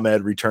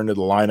Ahmed returned to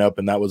the lineup,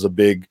 and that was a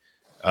big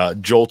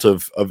jolt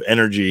of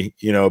energy,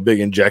 a big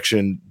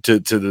injection to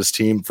this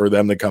team for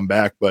them to come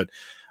back. But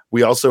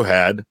we also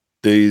had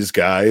these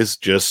guys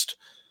just,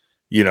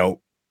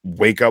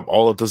 wake up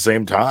all at the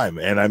same time.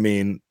 And I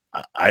mean,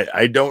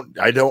 I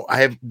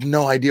have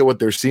no idea what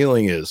their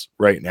ceiling is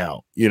right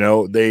now.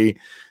 They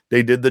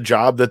did the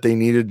job that they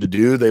needed to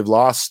do. They've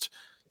lost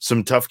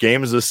some tough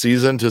games this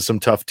season to some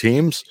tough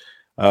teams.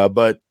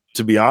 But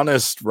to be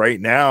honest,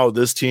 right now,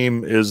 this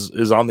team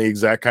is on the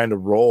exact kind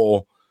of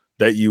roll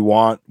that you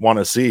want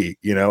to see,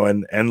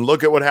 and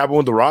look at what happened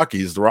with the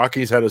Rockies. The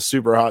Rockies had a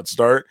super hot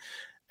start,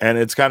 and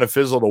it's kind of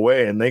fizzled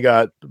away, and they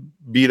got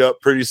beat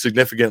up pretty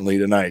significantly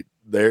tonight.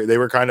 They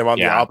were kind of on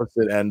the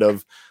opposite end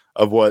of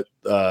what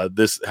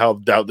how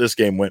this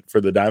game went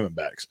for the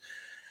Diamondbacks.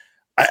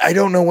 I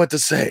don't know what to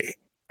say.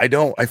 I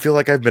feel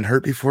like I've been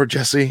hurt before,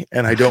 Jesse,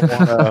 and I don't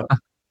want to.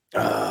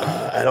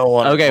 I don't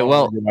want. Okay,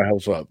 well, to get my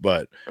hopes up,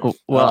 but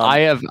I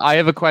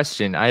have a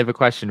question. I have a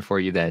question for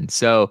you then.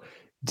 So,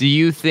 do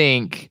you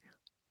think,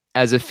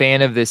 as a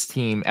fan of this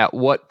team, at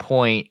what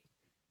point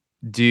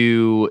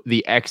do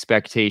the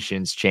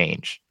expectations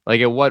change?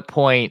 Like, at what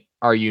point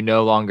are you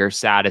no longer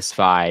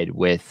satisfied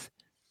with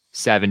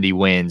 70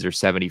 wins or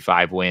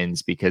 75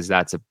 wins, because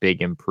that's a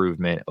big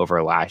improvement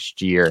over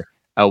last year?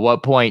 At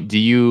what point do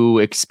you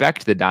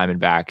expect the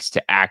Diamondbacks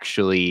to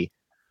actually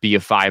be a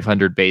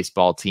 500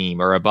 baseball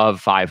team or above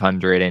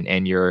 500,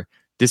 and you're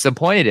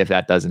disappointed if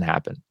that doesn't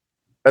happen?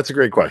 That's a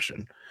great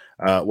question.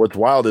 What's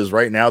wild is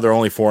right now they're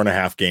only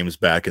 4.5 games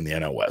back in the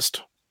NL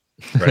West.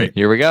 Right.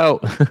 Here we go.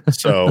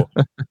 So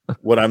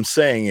what I'm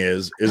saying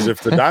is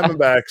if the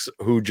Diamondbacks,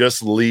 who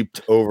just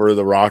leaped over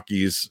the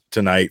Rockies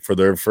tonight for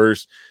their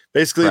first,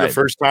 basically the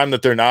first time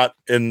that they're not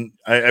in,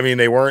 I mean,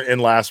 they weren't in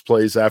last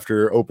place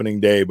after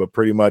opening day, but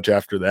pretty much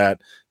after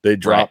that, they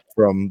dropped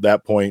from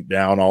that point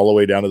down all the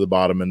way down to the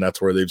bottom. And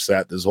that's where they've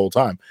sat this whole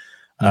time.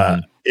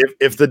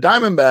 If the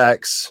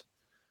Diamondbacks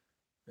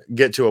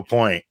get to a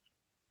point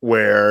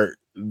where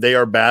they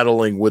are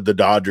battling with the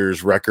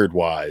Dodgers record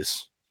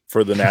wise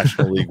for the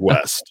National League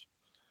West,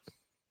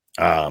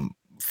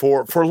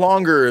 for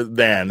longer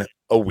than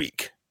a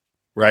week,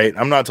 right?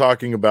 I'm not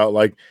talking about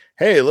like,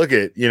 hey, look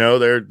at,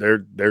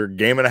 they're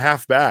game and a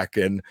half back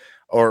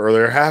or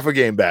they're half a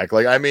game back.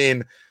 Like, I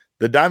mean,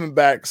 the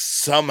Diamondbacks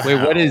somehow.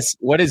 Wait,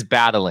 what is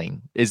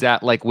battling? Is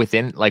that like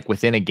within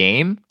a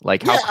game?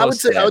 Like how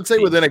close? I would say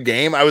within a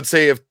game. I would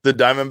say if the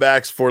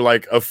Diamondbacks for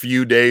like a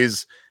few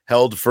days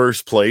held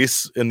first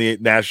place in the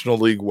National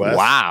League West.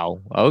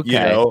 Wow.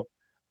 Okay.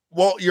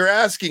 Well, you're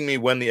asking me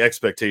when the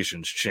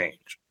expectations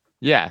change.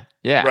 Yeah.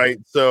 Yeah. Right.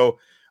 So,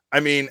 I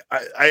mean,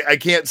 I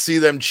can't see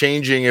them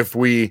changing if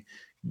we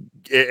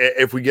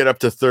get up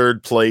to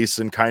third place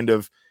and kind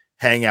of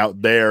hang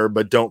out there,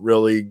 but don't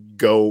really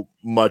go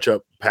much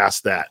up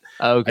past that.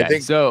 Okay. I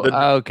think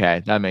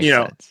that makes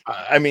sense.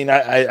 I mean,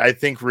 I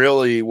think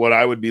really what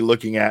I would be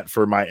looking at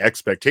for my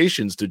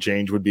expectations to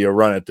change would be a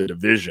run at the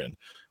division,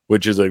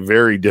 which is a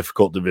very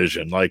difficult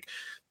division. Like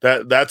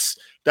that's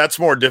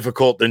more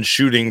difficult than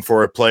shooting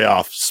for a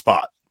playoff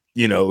spot.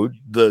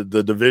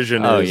 The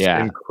division is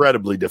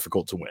incredibly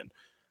difficult to win.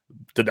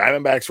 The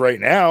Diamondbacks right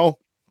now,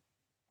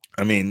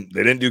 I mean,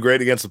 they didn't do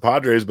great against the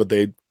Padres, but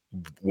they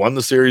won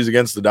the series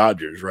against the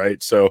Dodgers,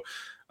 right? So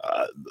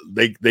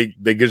they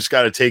just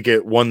got to take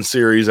it one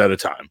series at a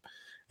time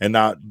and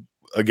not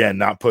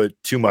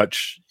put too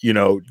much,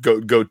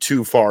 go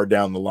too far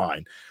down the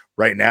line.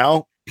 Right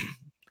now,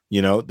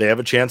 they have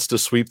a chance to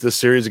sweep this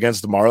series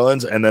against the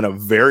Marlins and then a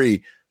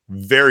very,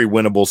 very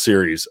winnable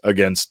series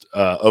against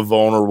a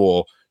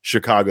vulnerable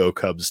Chicago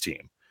Cubs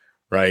team,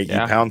 right?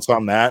 Yeah. You pounce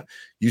on that.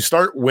 You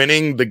start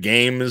winning the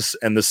games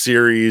and the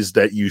series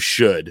that you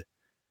should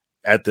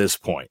at this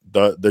point.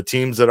 The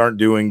teams that aren't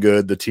doing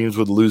good, the teams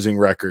with losing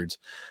records,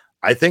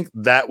 I think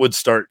that would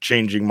start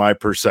changing my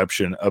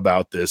perception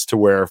about this to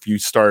where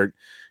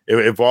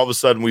if all of a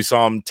sudden we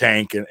saw them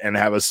tank and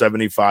have a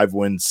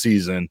 75-win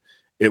season,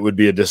 it would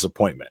be a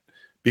disappointment.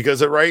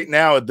 Because right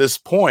now at this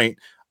point,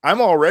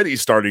 I'm already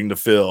starting to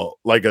feel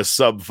like a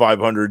sub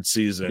 500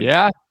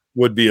 season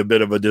would be a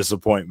bit of a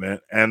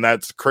disappointment. And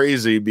that's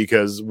crazy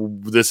because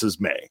this is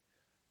May.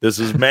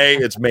 It's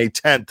May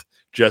 10th,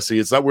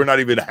 Jesse. We're not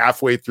even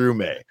halfway through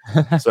May.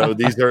 So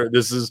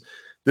this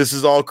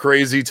is all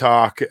crazy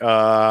talk.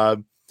 I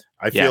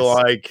feel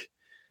like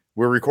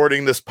we're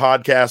recording this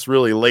podcast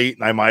really late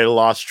and I might've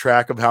lost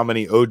track of how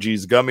many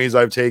OG's gummies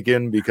I've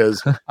taken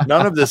because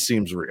none of this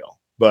seems real,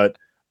 but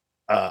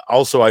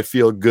also I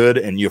feel good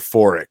and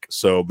euphoric.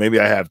 So maybe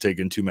I have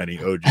taken too many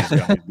OG's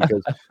gummies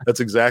because that's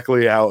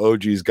exactly how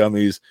OG's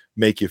gummies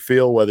make you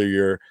feel, whether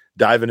you're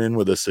diving in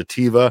with a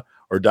sativa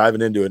or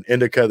diving into an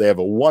indica. They have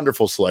a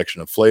wonderful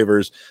selection of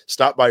flavors.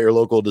 Stop by your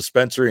local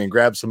dispensary and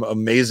grab some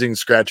amazing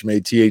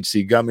scratch-made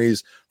THC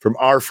gummies from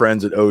our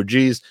friends at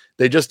OG's.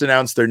 They just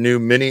announced their new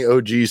mini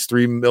OG's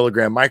 3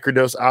 milligram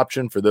microdose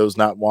option for those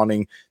not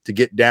wanting to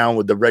get down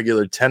with the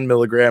regular 10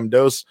 milligram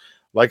dose.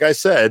 Like I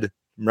said,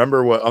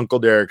 remember what Uncle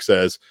Derek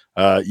says,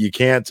 you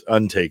can't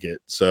untake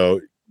it.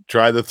 So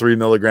try the 3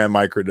 milligram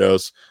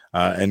microdose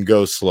and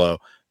go slow.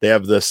 They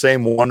have the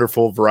same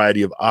wonderful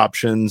variety of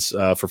options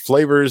for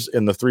flavors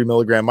in the 3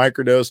 milligram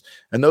microdose,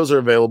 and those are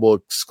available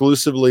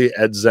exclusively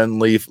at Zen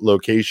Leaf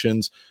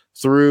locations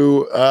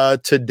through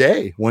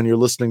today when you're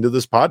listening to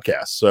this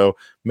podcast. So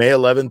May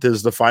 11th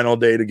is the final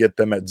day to get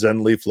them at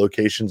Zen Leaf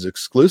locations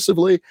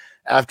exclusively.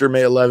 After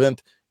May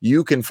 11th,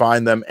 you can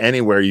find them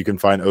anywhere you can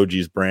find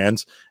OG's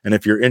brands. And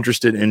if you're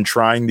interested in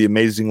trying the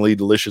amazingly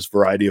delicious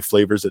variety of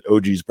flavors that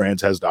OG's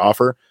brands has to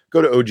offer, go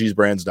to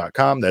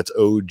ogsbrands.com. That's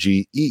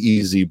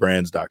OGEEZ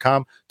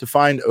brands.com to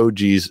find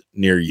OG's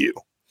near you.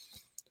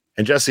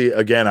 And Jesse,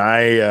 again,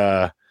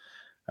 I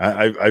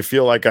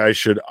feel like I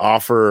should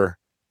offer,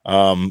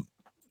 some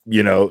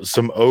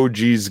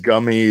OG's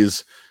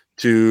gummies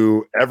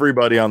to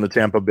everybody on the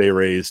Tampa Bay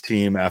Rays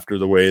team after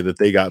the way that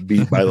they got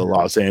beat by the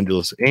Los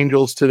Angeles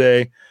Angels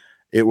today.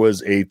 It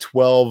was a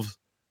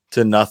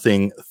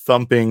 12-0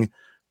 thumping,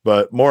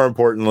 but more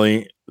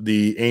importantly,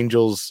 the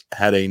Angels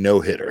had a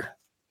no-hitter.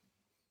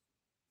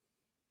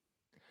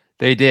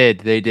 They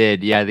did.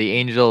 Yeah, the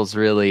Angels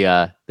really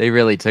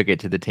took it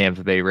to the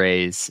Tampa Bay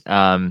Rays.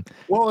 Reed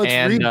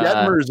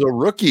Detmer's a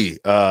rookie,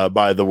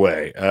 by the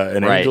way,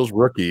 an Angels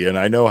rookie, and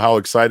I know how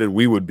excited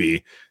we would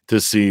be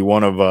to see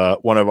one of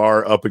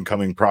our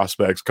up-and-coming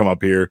prospects come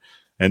up here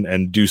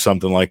and do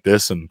something like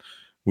this. And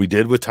we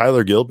did with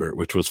Tyler Gilbert,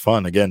 which was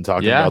fun. Again,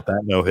 talking about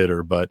that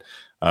no-hitter. But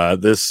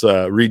this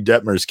Reed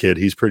Detmer's kid,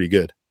 he's pretty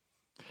good.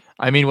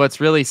 I mean, what's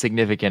really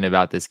significant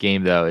about this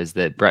game, though, is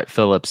that Brett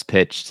Phillips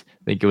pitched,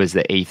 I think it was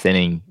the 8th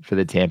inning for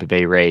the Tampa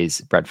Bay Rays.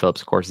 Brett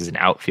Phillips, of course, is an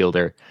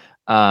outfielder.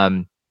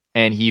 And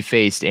he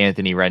faced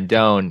Anthony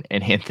Rendon,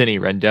 and Anthony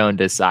Rendon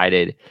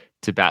decided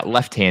to bat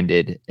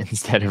left-handed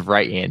instead of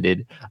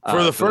right-handed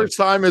for the first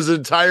time in his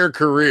entire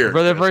career.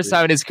 For the first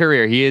time in his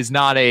career, he's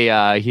not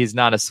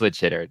a switch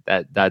hitter.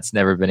 That's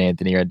never been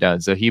Anthony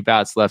Rendon. So he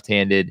bats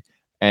left-handed,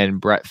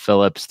 and Brett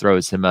Phillips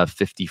throws him a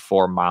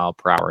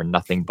 54-mile-per-hour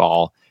nothing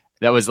ball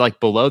that was like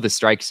below the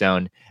strike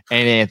zone.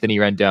 And Anthony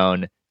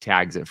Rendon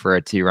tags it for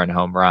a 2-run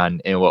home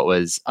run in what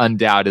was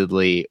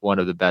undoubtedly one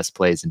of the best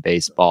plays in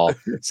baseball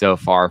so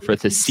far for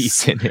the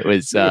season. It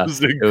was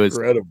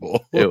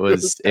incredible. It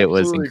was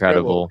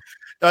incredible.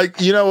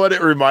 Like, you know what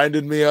it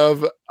reminded me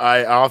of?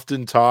 I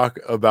often talk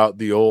about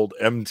the old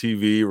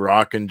MTV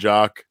Rock and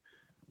Jock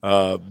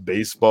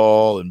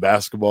baseball and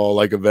basketball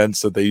like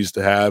events that they used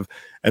to have,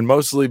 and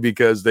mostly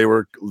because they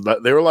were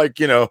like,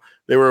 you know,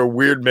 they were a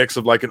weird mix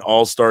of like an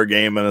all-star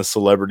game and a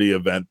celebrity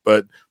event,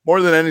 but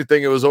more than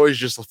anything it was always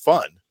just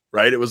fun,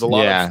 right? It was a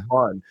lot of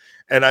fun.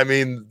 And I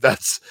mean,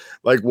 that's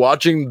like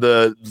watching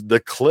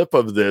the clip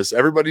of this,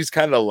 everybody's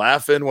kind of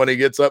laughing when he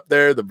gets up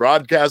there, the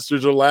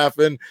broadcasters are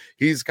laughing,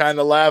 he's kind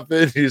of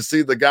laughing, you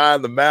see the guy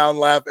on the mound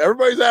laugh,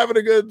 everybody's having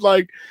a good,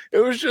 like, it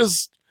was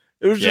just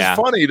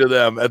funny to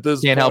them at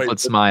this Can't point. help but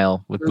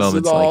smile with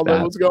moments like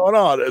that. What's going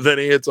on? And then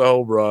he hits a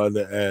home run,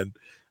 and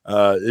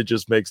it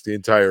just makes the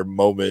entire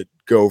moment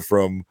go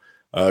from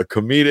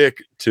comedic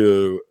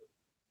to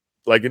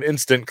like an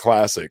instant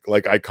classic,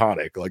 like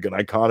iconic, like an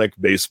iconic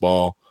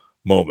baseball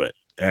moment.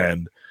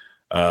 And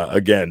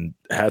again,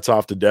 hats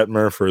off to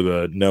Detmer for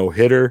the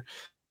no-hitter.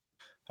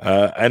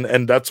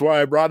 And that's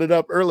why I brought it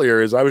up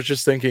earlier, is I was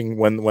just thinking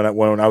when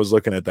I was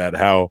looking at that,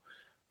 how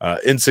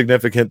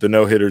insignificant the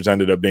no-hitters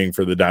ended up being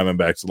for the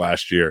Diamondbacks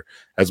last year.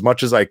 As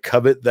much as I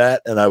covet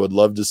that, and I would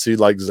love to see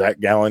like Zach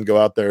Gallen go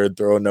out there and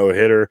throw a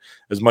no-hitter,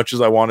 as much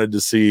as I wanted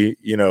to see,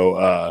 you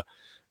know,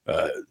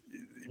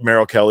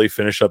 Merrill Kelly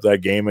finish up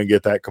that game and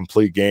get that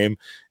complete game,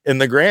 in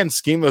the grand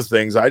scheme of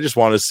things, I just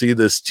want to see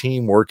this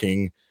team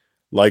working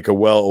like a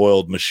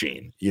well-oiled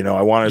machine. You know,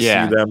 I want to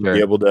see them be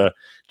able to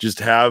just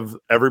have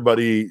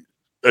everybody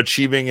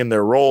achieving in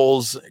their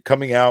roles,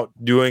 coming out,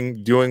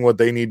 doing what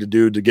they need to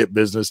do to get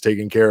business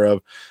taken care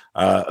of,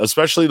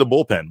 especially the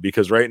bullpen,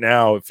 because right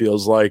now it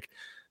feels like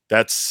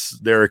that's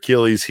their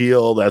Achilles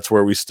heel. That's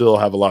where we still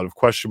have a lot of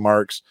question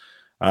marks.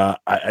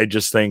 I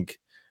just think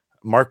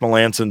Mark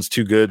Melanson's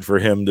too good for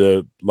him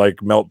to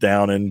like melt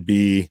down and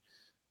be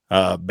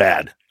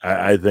bad.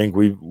 I think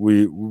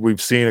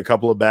we've seen a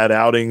couple of bad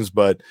outings,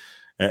 but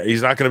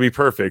he's not going to be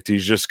perfect.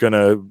 He's just going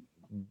to,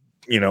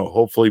 you know,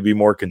 hopefully be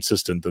more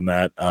consistent than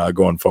that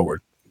going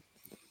forward.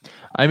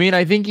 I mean,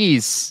 I think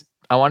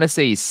I want to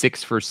say he's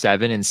 6 for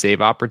 7 in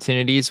save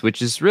opportunities,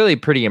 which is really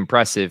pretty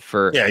impressive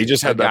for he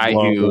just had that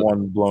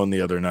one blown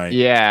the other night.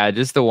 Yeah,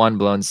 just the one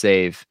blown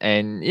save.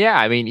 And yeah,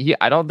 I mean,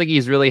 I don't think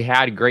he's really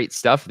had great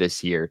stuff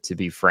this year, to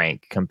be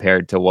frank,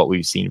 compared to what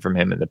we've seen from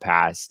him in the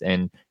past.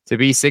 And to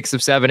be 6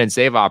 of 7 in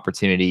save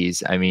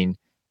opportunities, I mean,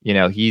 you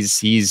know,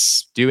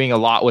 he's doing a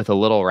lot with a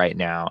little right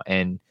now.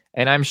 And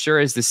I'm sure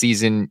as the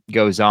season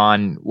goes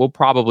on, we'll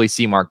probably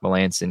see Mark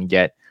Melancon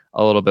get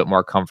a little bit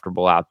more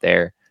comfortable out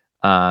there.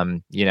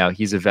 You know,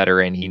 he's a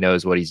veteran. He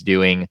knows what he's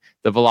doing.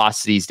 The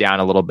velocity's down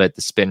a little bit.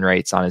 The spin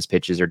rates on his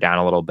pitches are down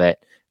a little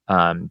bit.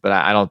 But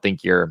I don't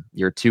think you're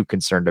too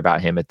concerned about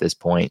him at this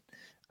point.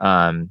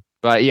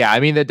 But yeah, I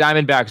mean, the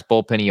Diamondbacks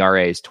bullpen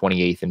ERA is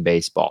 28th in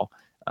baseball.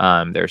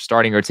 Their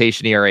starting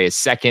rotation ERA is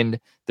 2nd.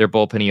 Their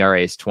bullpen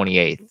ERA is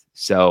 28th.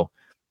 So,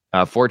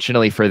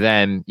 fortunately for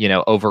them, you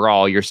know,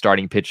 overall, your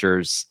starting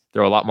pitchers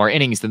throw a lot more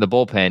innings than the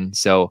bullpen.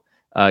 So,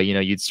 you know,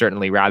 you'd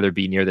certainly rather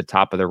be near the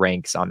top of the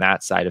ranks on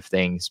that side of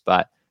things.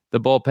 But the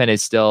bullpen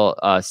is still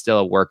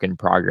a work in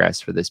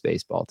progress for this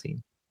baseball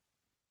team.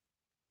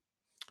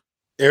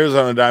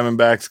 Arizona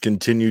Diamondbacks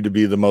continue to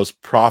be the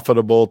most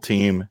profitable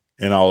team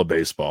in all of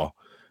baseball.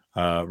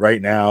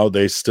 Right now,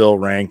 they still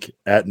rank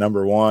at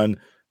number 1.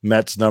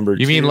 Mets number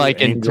 2. You mean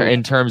like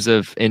in terms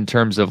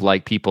of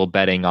like people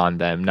betting on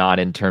them, not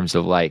in terms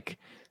of like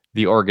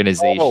the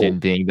organization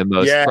being the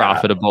most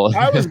profitable?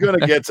 I was going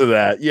to get to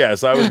that.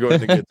 Yes, I was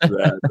going to get to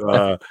that.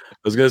 I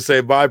was going to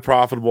say by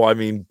profitable, I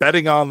mean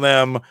betting on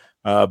them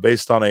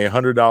based on a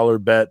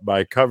 $100 bet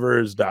by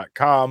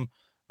covers.com.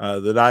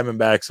 The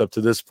Diamondbacks up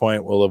to this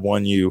point will have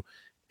won you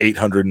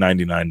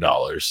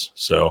 $899.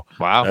 So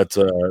wow, that's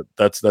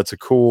a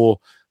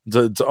cool.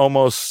 It's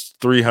almost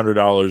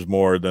 $300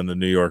 more than the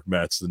New York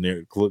Mets,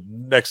 the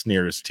next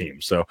nearest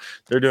team. So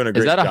they're doing a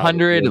great job. Is that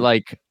 100?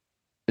 Like,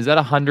 is that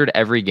 100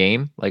 every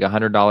game? Like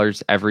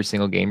 $100 every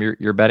single game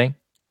you're betting?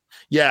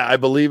 Yeah, I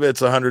believe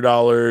it's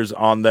 $100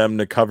 on them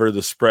to cover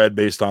the spread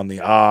based on the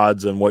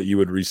odds and what you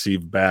would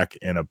receive back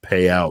in a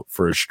payout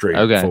for a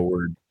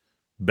straightforward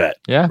bet.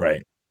 Yeah.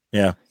 Right.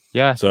 Yeah.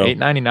 Yeah. So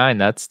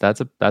 $899.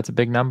 That's a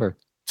big number.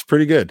 It's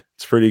pretty good.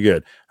 It's pretty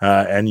good.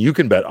 And you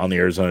can bet on the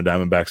Arizona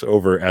Diamondbacks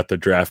over at the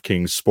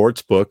DraftKings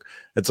Sportsbook.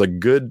 It's a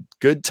good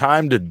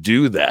time to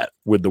do that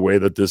with the way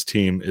that this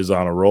team is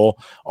on a roll.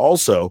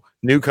 Also,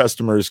 new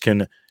customers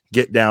can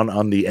get down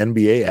on the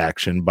NBA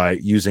action by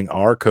using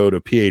our code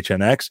of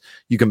PHNX.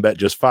 You can bet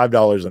just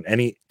 $5 on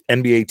any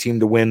NBA team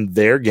to win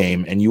their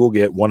game, and you will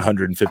get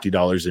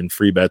 $150 in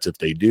free bets if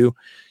they do.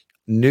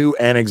 New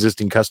and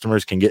existing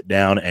customers can get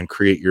down and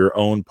create your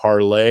own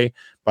parlay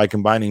by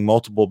combining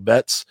multiple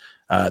bets.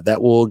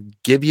 That will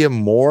give you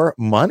more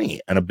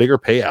money and a bigger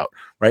payout.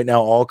 Right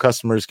now, all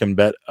customers can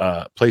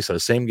place a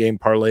same game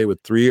parlay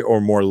with 3 or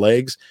more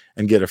legs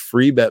and get a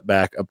free bet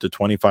back up to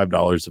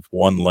 $25 if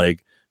one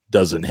leg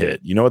doesn't hit.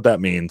 You know what that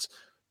means?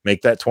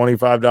 make that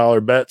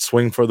 $25 bet,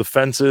 swing for the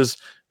fences.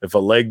 If a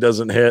leg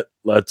doesn't hit,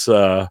 let's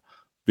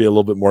be a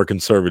little bit more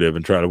conservative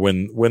and try to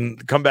win,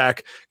 come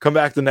back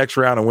the next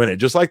round and win it.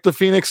 Just like the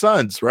Phoenix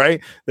Suns, right?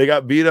 They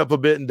got beat up a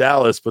bit in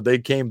Dallas, but they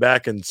came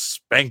back and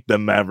spanked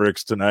them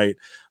Mavericks tonight,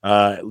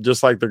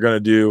 just like they're going to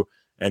do,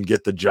 and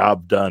get the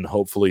job done,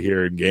 hopefully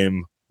here in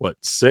game,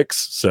 6?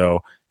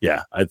 So,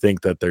 yeah, I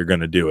think that they're going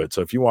to do it.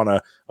 So if you want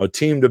a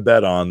team to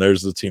bet on,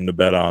 there's the team to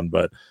bet on,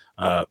 but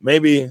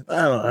maybe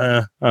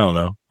I don't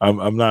know.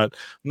 I'm not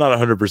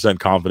 100%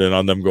 confident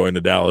on them going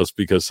to Dallas,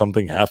 because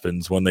something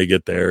happens when they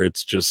get there.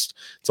 It's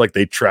like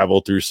they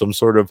travel through some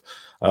sort of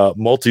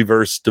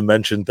multiverse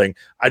dimension thing.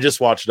 I just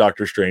watched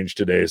Doctor Strange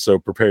today, so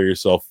prepare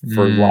yourself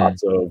for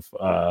lots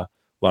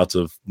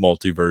of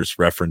multiverse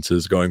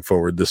references going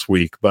forward this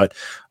week. But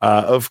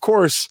of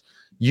course,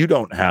 you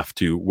don't have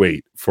to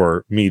wait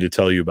for me to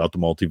tell you about the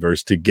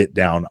multiverse to get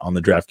down on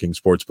the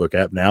DraftKings Sportsbook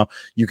app now.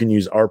 You can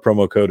use our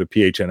promo code of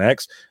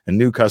PHNX, and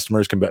new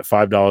customers can bet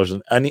 $5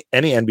 on any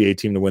NBA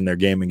team to win their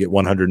game and get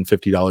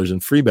 $150 in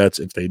free bets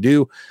if they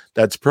do.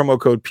 That's promo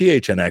code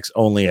PHNX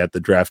only at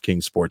the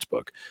DraftKings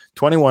Sportsbook.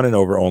 21 and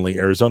over only.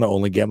 Arizona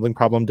only. Gambling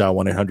problem? Dial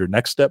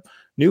 1-800-NEXT-STEP.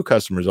 New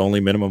customers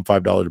only. Minimum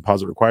 $5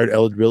 deposit required.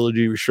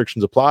 Eligibility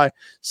restrictions apply.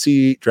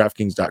 See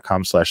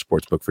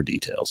DraftKings.com/sportsbook for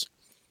details.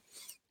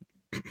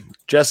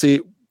 Jesse,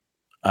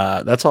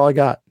 that's all I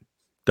got.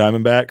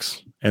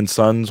 Diamondbacks and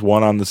Suns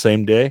won on the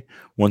same day,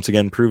 once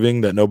again proving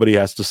that nobody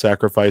has to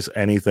sacrifice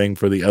anything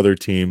for the other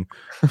team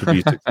to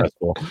be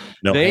successful.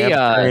 No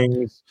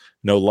hamstrings,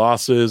 no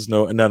losses,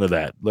 none of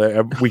that.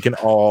 We can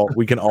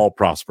all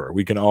prosper.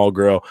 We can all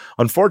grow.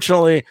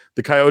 Unfortunately,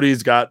 the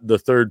Coyotes got the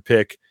third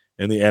pick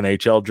in the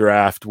NHL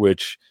draft,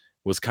 which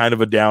was kind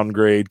of a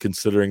downgrade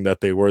considering that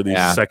they were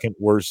the second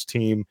worst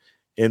team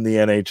in the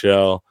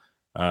NHL.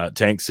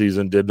 Tank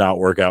season did not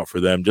work out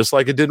for them, just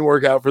like it didn't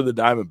work out for the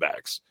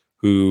Diamondbacks,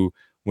 who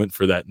went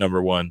for that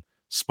number 1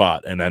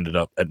 spot and ended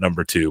up at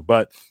number 2.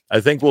 But I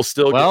think we'll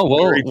still get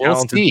very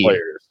talented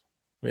players.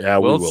 Yeah,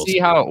 we'll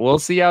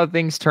see how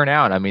things turn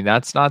out. I mean,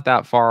 that's not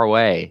that far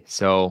away.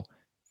 So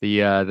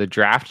the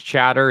draft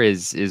chatter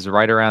is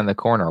right around the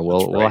corner.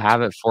 We'll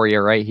have it for you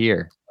right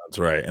here. That's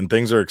right. And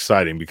things are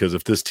exciting, because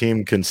if this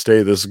team can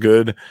stay this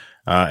good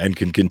and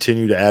can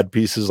continue to add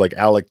pieces like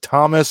Alec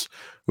Thomas,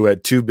 who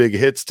had 2 big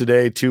hits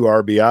today, 2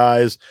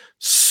 RBIs,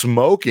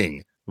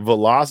 smoking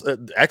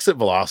exit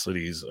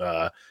velocities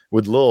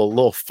with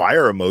little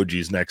fire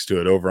emojis next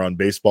to it over on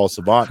Baseball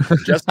Savant.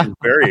 Justin's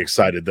very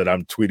excited that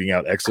I'm tweeting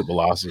out exit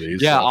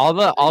velocities. Yeah, all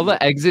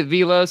the exit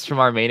velos from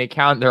our main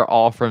account, they're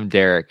all from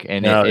Derek,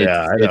 and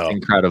it's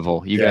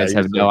incredible. You guys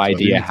have no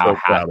idea how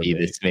happy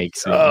this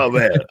makes me. Oh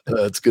man,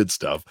 that's good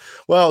stuff.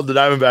 Well, the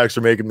Diamondbacks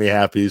are making me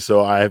happy,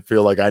 so I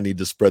feel like I need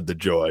to spread the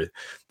joy.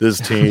 This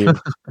team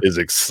is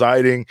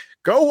exciting.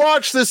 Go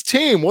watch this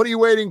team. What are you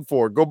waiting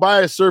for? Go buy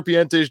a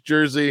Serpientes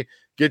jersey.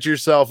 Get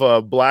yourself a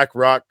Black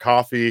Rock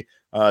coffee.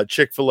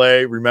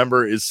 Chick-fil-A,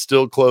 remember, is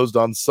still closed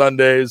on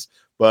Sundays,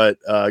 but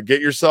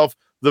get yourself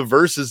the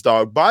Versus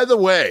dog. By the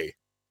way,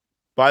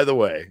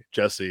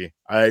 Jesse,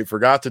 I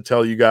forgot to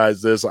tell you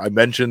guys this. I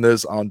mentioned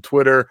this on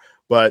Twitter,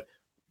 but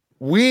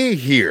we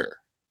here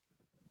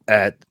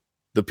at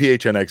the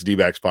PHNX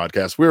D-backs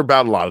podcast, we're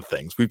about a lot of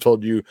things. We've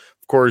told you,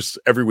 of course,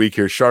 every week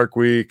here, Shark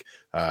Week.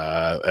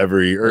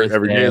 Every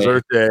day is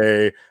Earth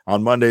Day.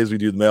 On Mondays, we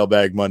do the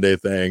Mailbag Monday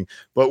thing.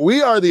 But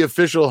we are the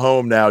official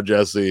home now,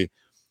 Jesse,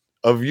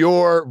 of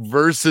your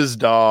Versus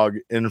dog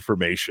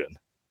information.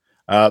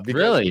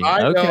 Really?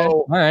 I know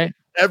all right.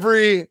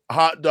 every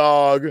hot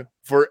dog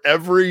for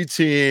every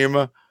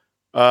team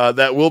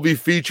that will be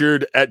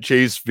featured at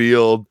Chase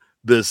Field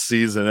this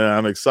season, and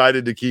I'm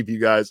excited to keep you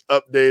guys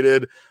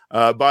updated.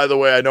 By the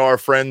way, I know our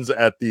friends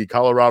at the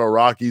Colorado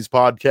Rockies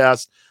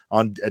podcast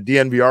at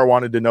DNVR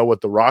wanted to know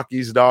what the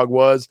Rockies dog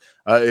was.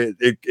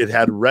 It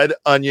had red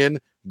onion,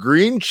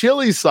 green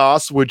chili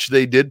sauce, which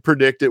they did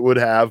predict it would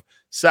have,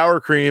 sour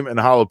cream, and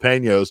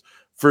jalapenos.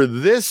 For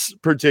this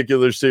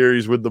particular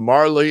series with the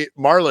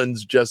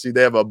Marlins, Jesse,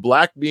 they have a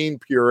black bean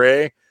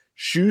puree,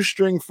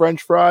 shoestring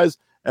French fries,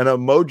 and a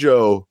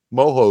mojo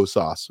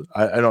sauce.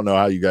 I don't know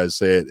how you guys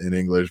say it in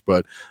English,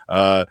 but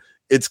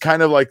it's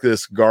kind of like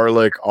this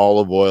garlic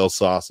olive oil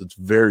sauce. It's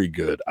very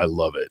good. I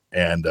love it.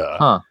 And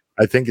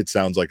I think it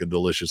sounds like a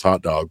delicious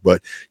hot dog.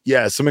 But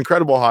yeah, some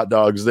incredible hot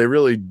dogs. They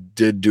really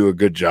did do a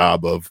good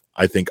job of,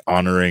 I think,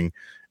 honoring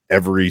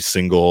every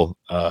single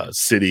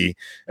city,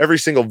 every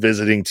single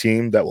visiting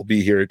team that will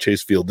be here at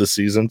Chase Field this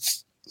season.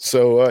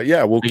 So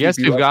yeah, I guess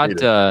we've got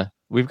Chicago.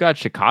 We've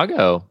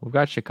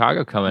got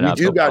Chicago coming up.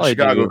 We do got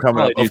Chicago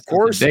coming up. Of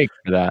course, for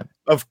that.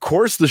 Of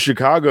course, the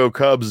Chicago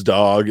Cubs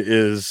dog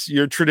is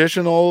your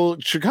traditional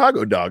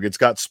Chicago dog. It's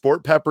got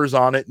sport peppers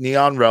on it,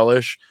 neon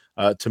relish,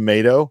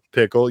 tomato,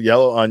 pickle,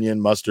 yellow onion,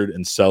 mustard,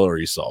 and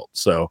celery salt.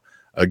 So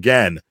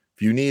again,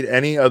 if you need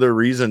any other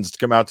reasons to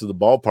come out to the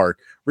ballpark,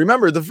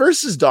 remember the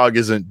Versus dog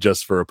isn't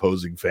just for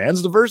opposing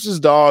fans. The Versus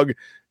dog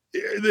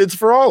it's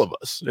for all of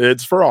us.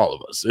 It's for all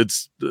of us.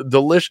 It's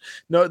delicious.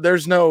 No,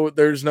 there's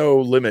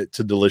no limit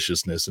to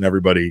deliciousness, and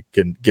everybody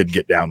can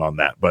get down on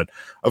that. But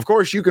of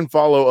course, you can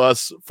follow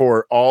us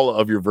for all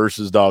of your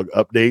Versus Dog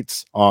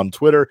updates on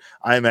Twitter.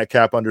 I am at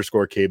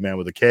 @cap_caveman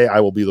with a K. I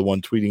will be the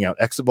one tweeting out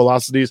exit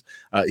velocities.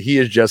 He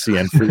is Jesse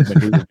and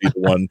Friedman. He will be the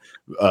one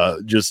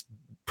just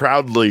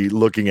proudly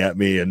looking at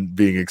me and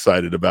being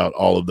excited about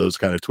all of those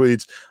kind of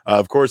tweets.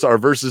 Of course, our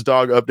Versus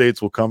Dog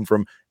updates will come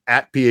from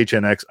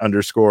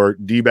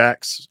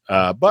 @PHNX_DBacks,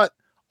 but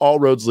all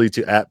roads lead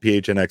to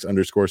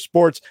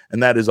 @PHNX_sports,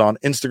 and that is on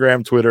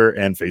Instagram, Twitter,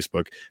 and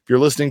Facebook. If you're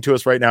listening to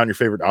us right now on your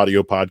favorite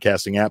audio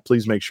podcasting app,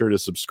 please make sure to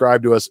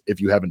subscribe to us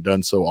if you haven't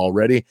done so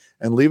already,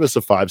 and leave us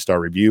a 5-star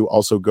review.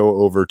 Also,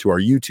 go over to our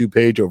YouTube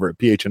page over at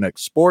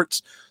PHNX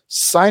Sports.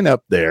 Sign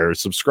up there,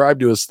 subscribe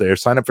to us there,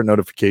 sign up for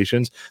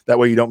notifications. That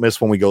way you don't miss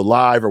when we go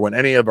live or when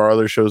any of our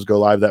other shows go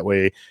live. That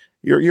way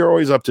you're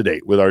always up to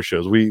date with our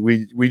shows.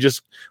 We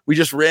just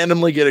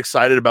randomly get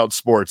excited about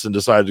sports and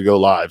decide to go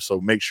live.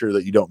 So make sure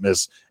that you don't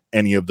miss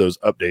any of those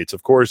updates.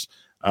 Of course,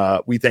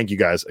 we thank you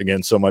guys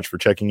again so much for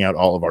checking out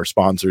all of our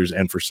sponsors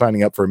and for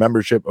signing up for a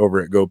membership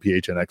over at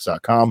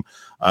gophnx.com.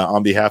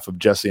 On behalf of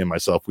Jesse and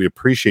myself, we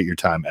appreciate your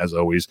time as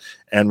always.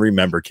 And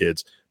remember,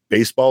 kids,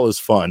 baseball is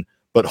fun,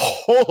 but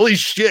holy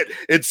shit,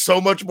 it's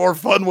so much more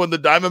fun when the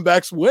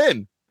Diamondbacks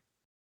win.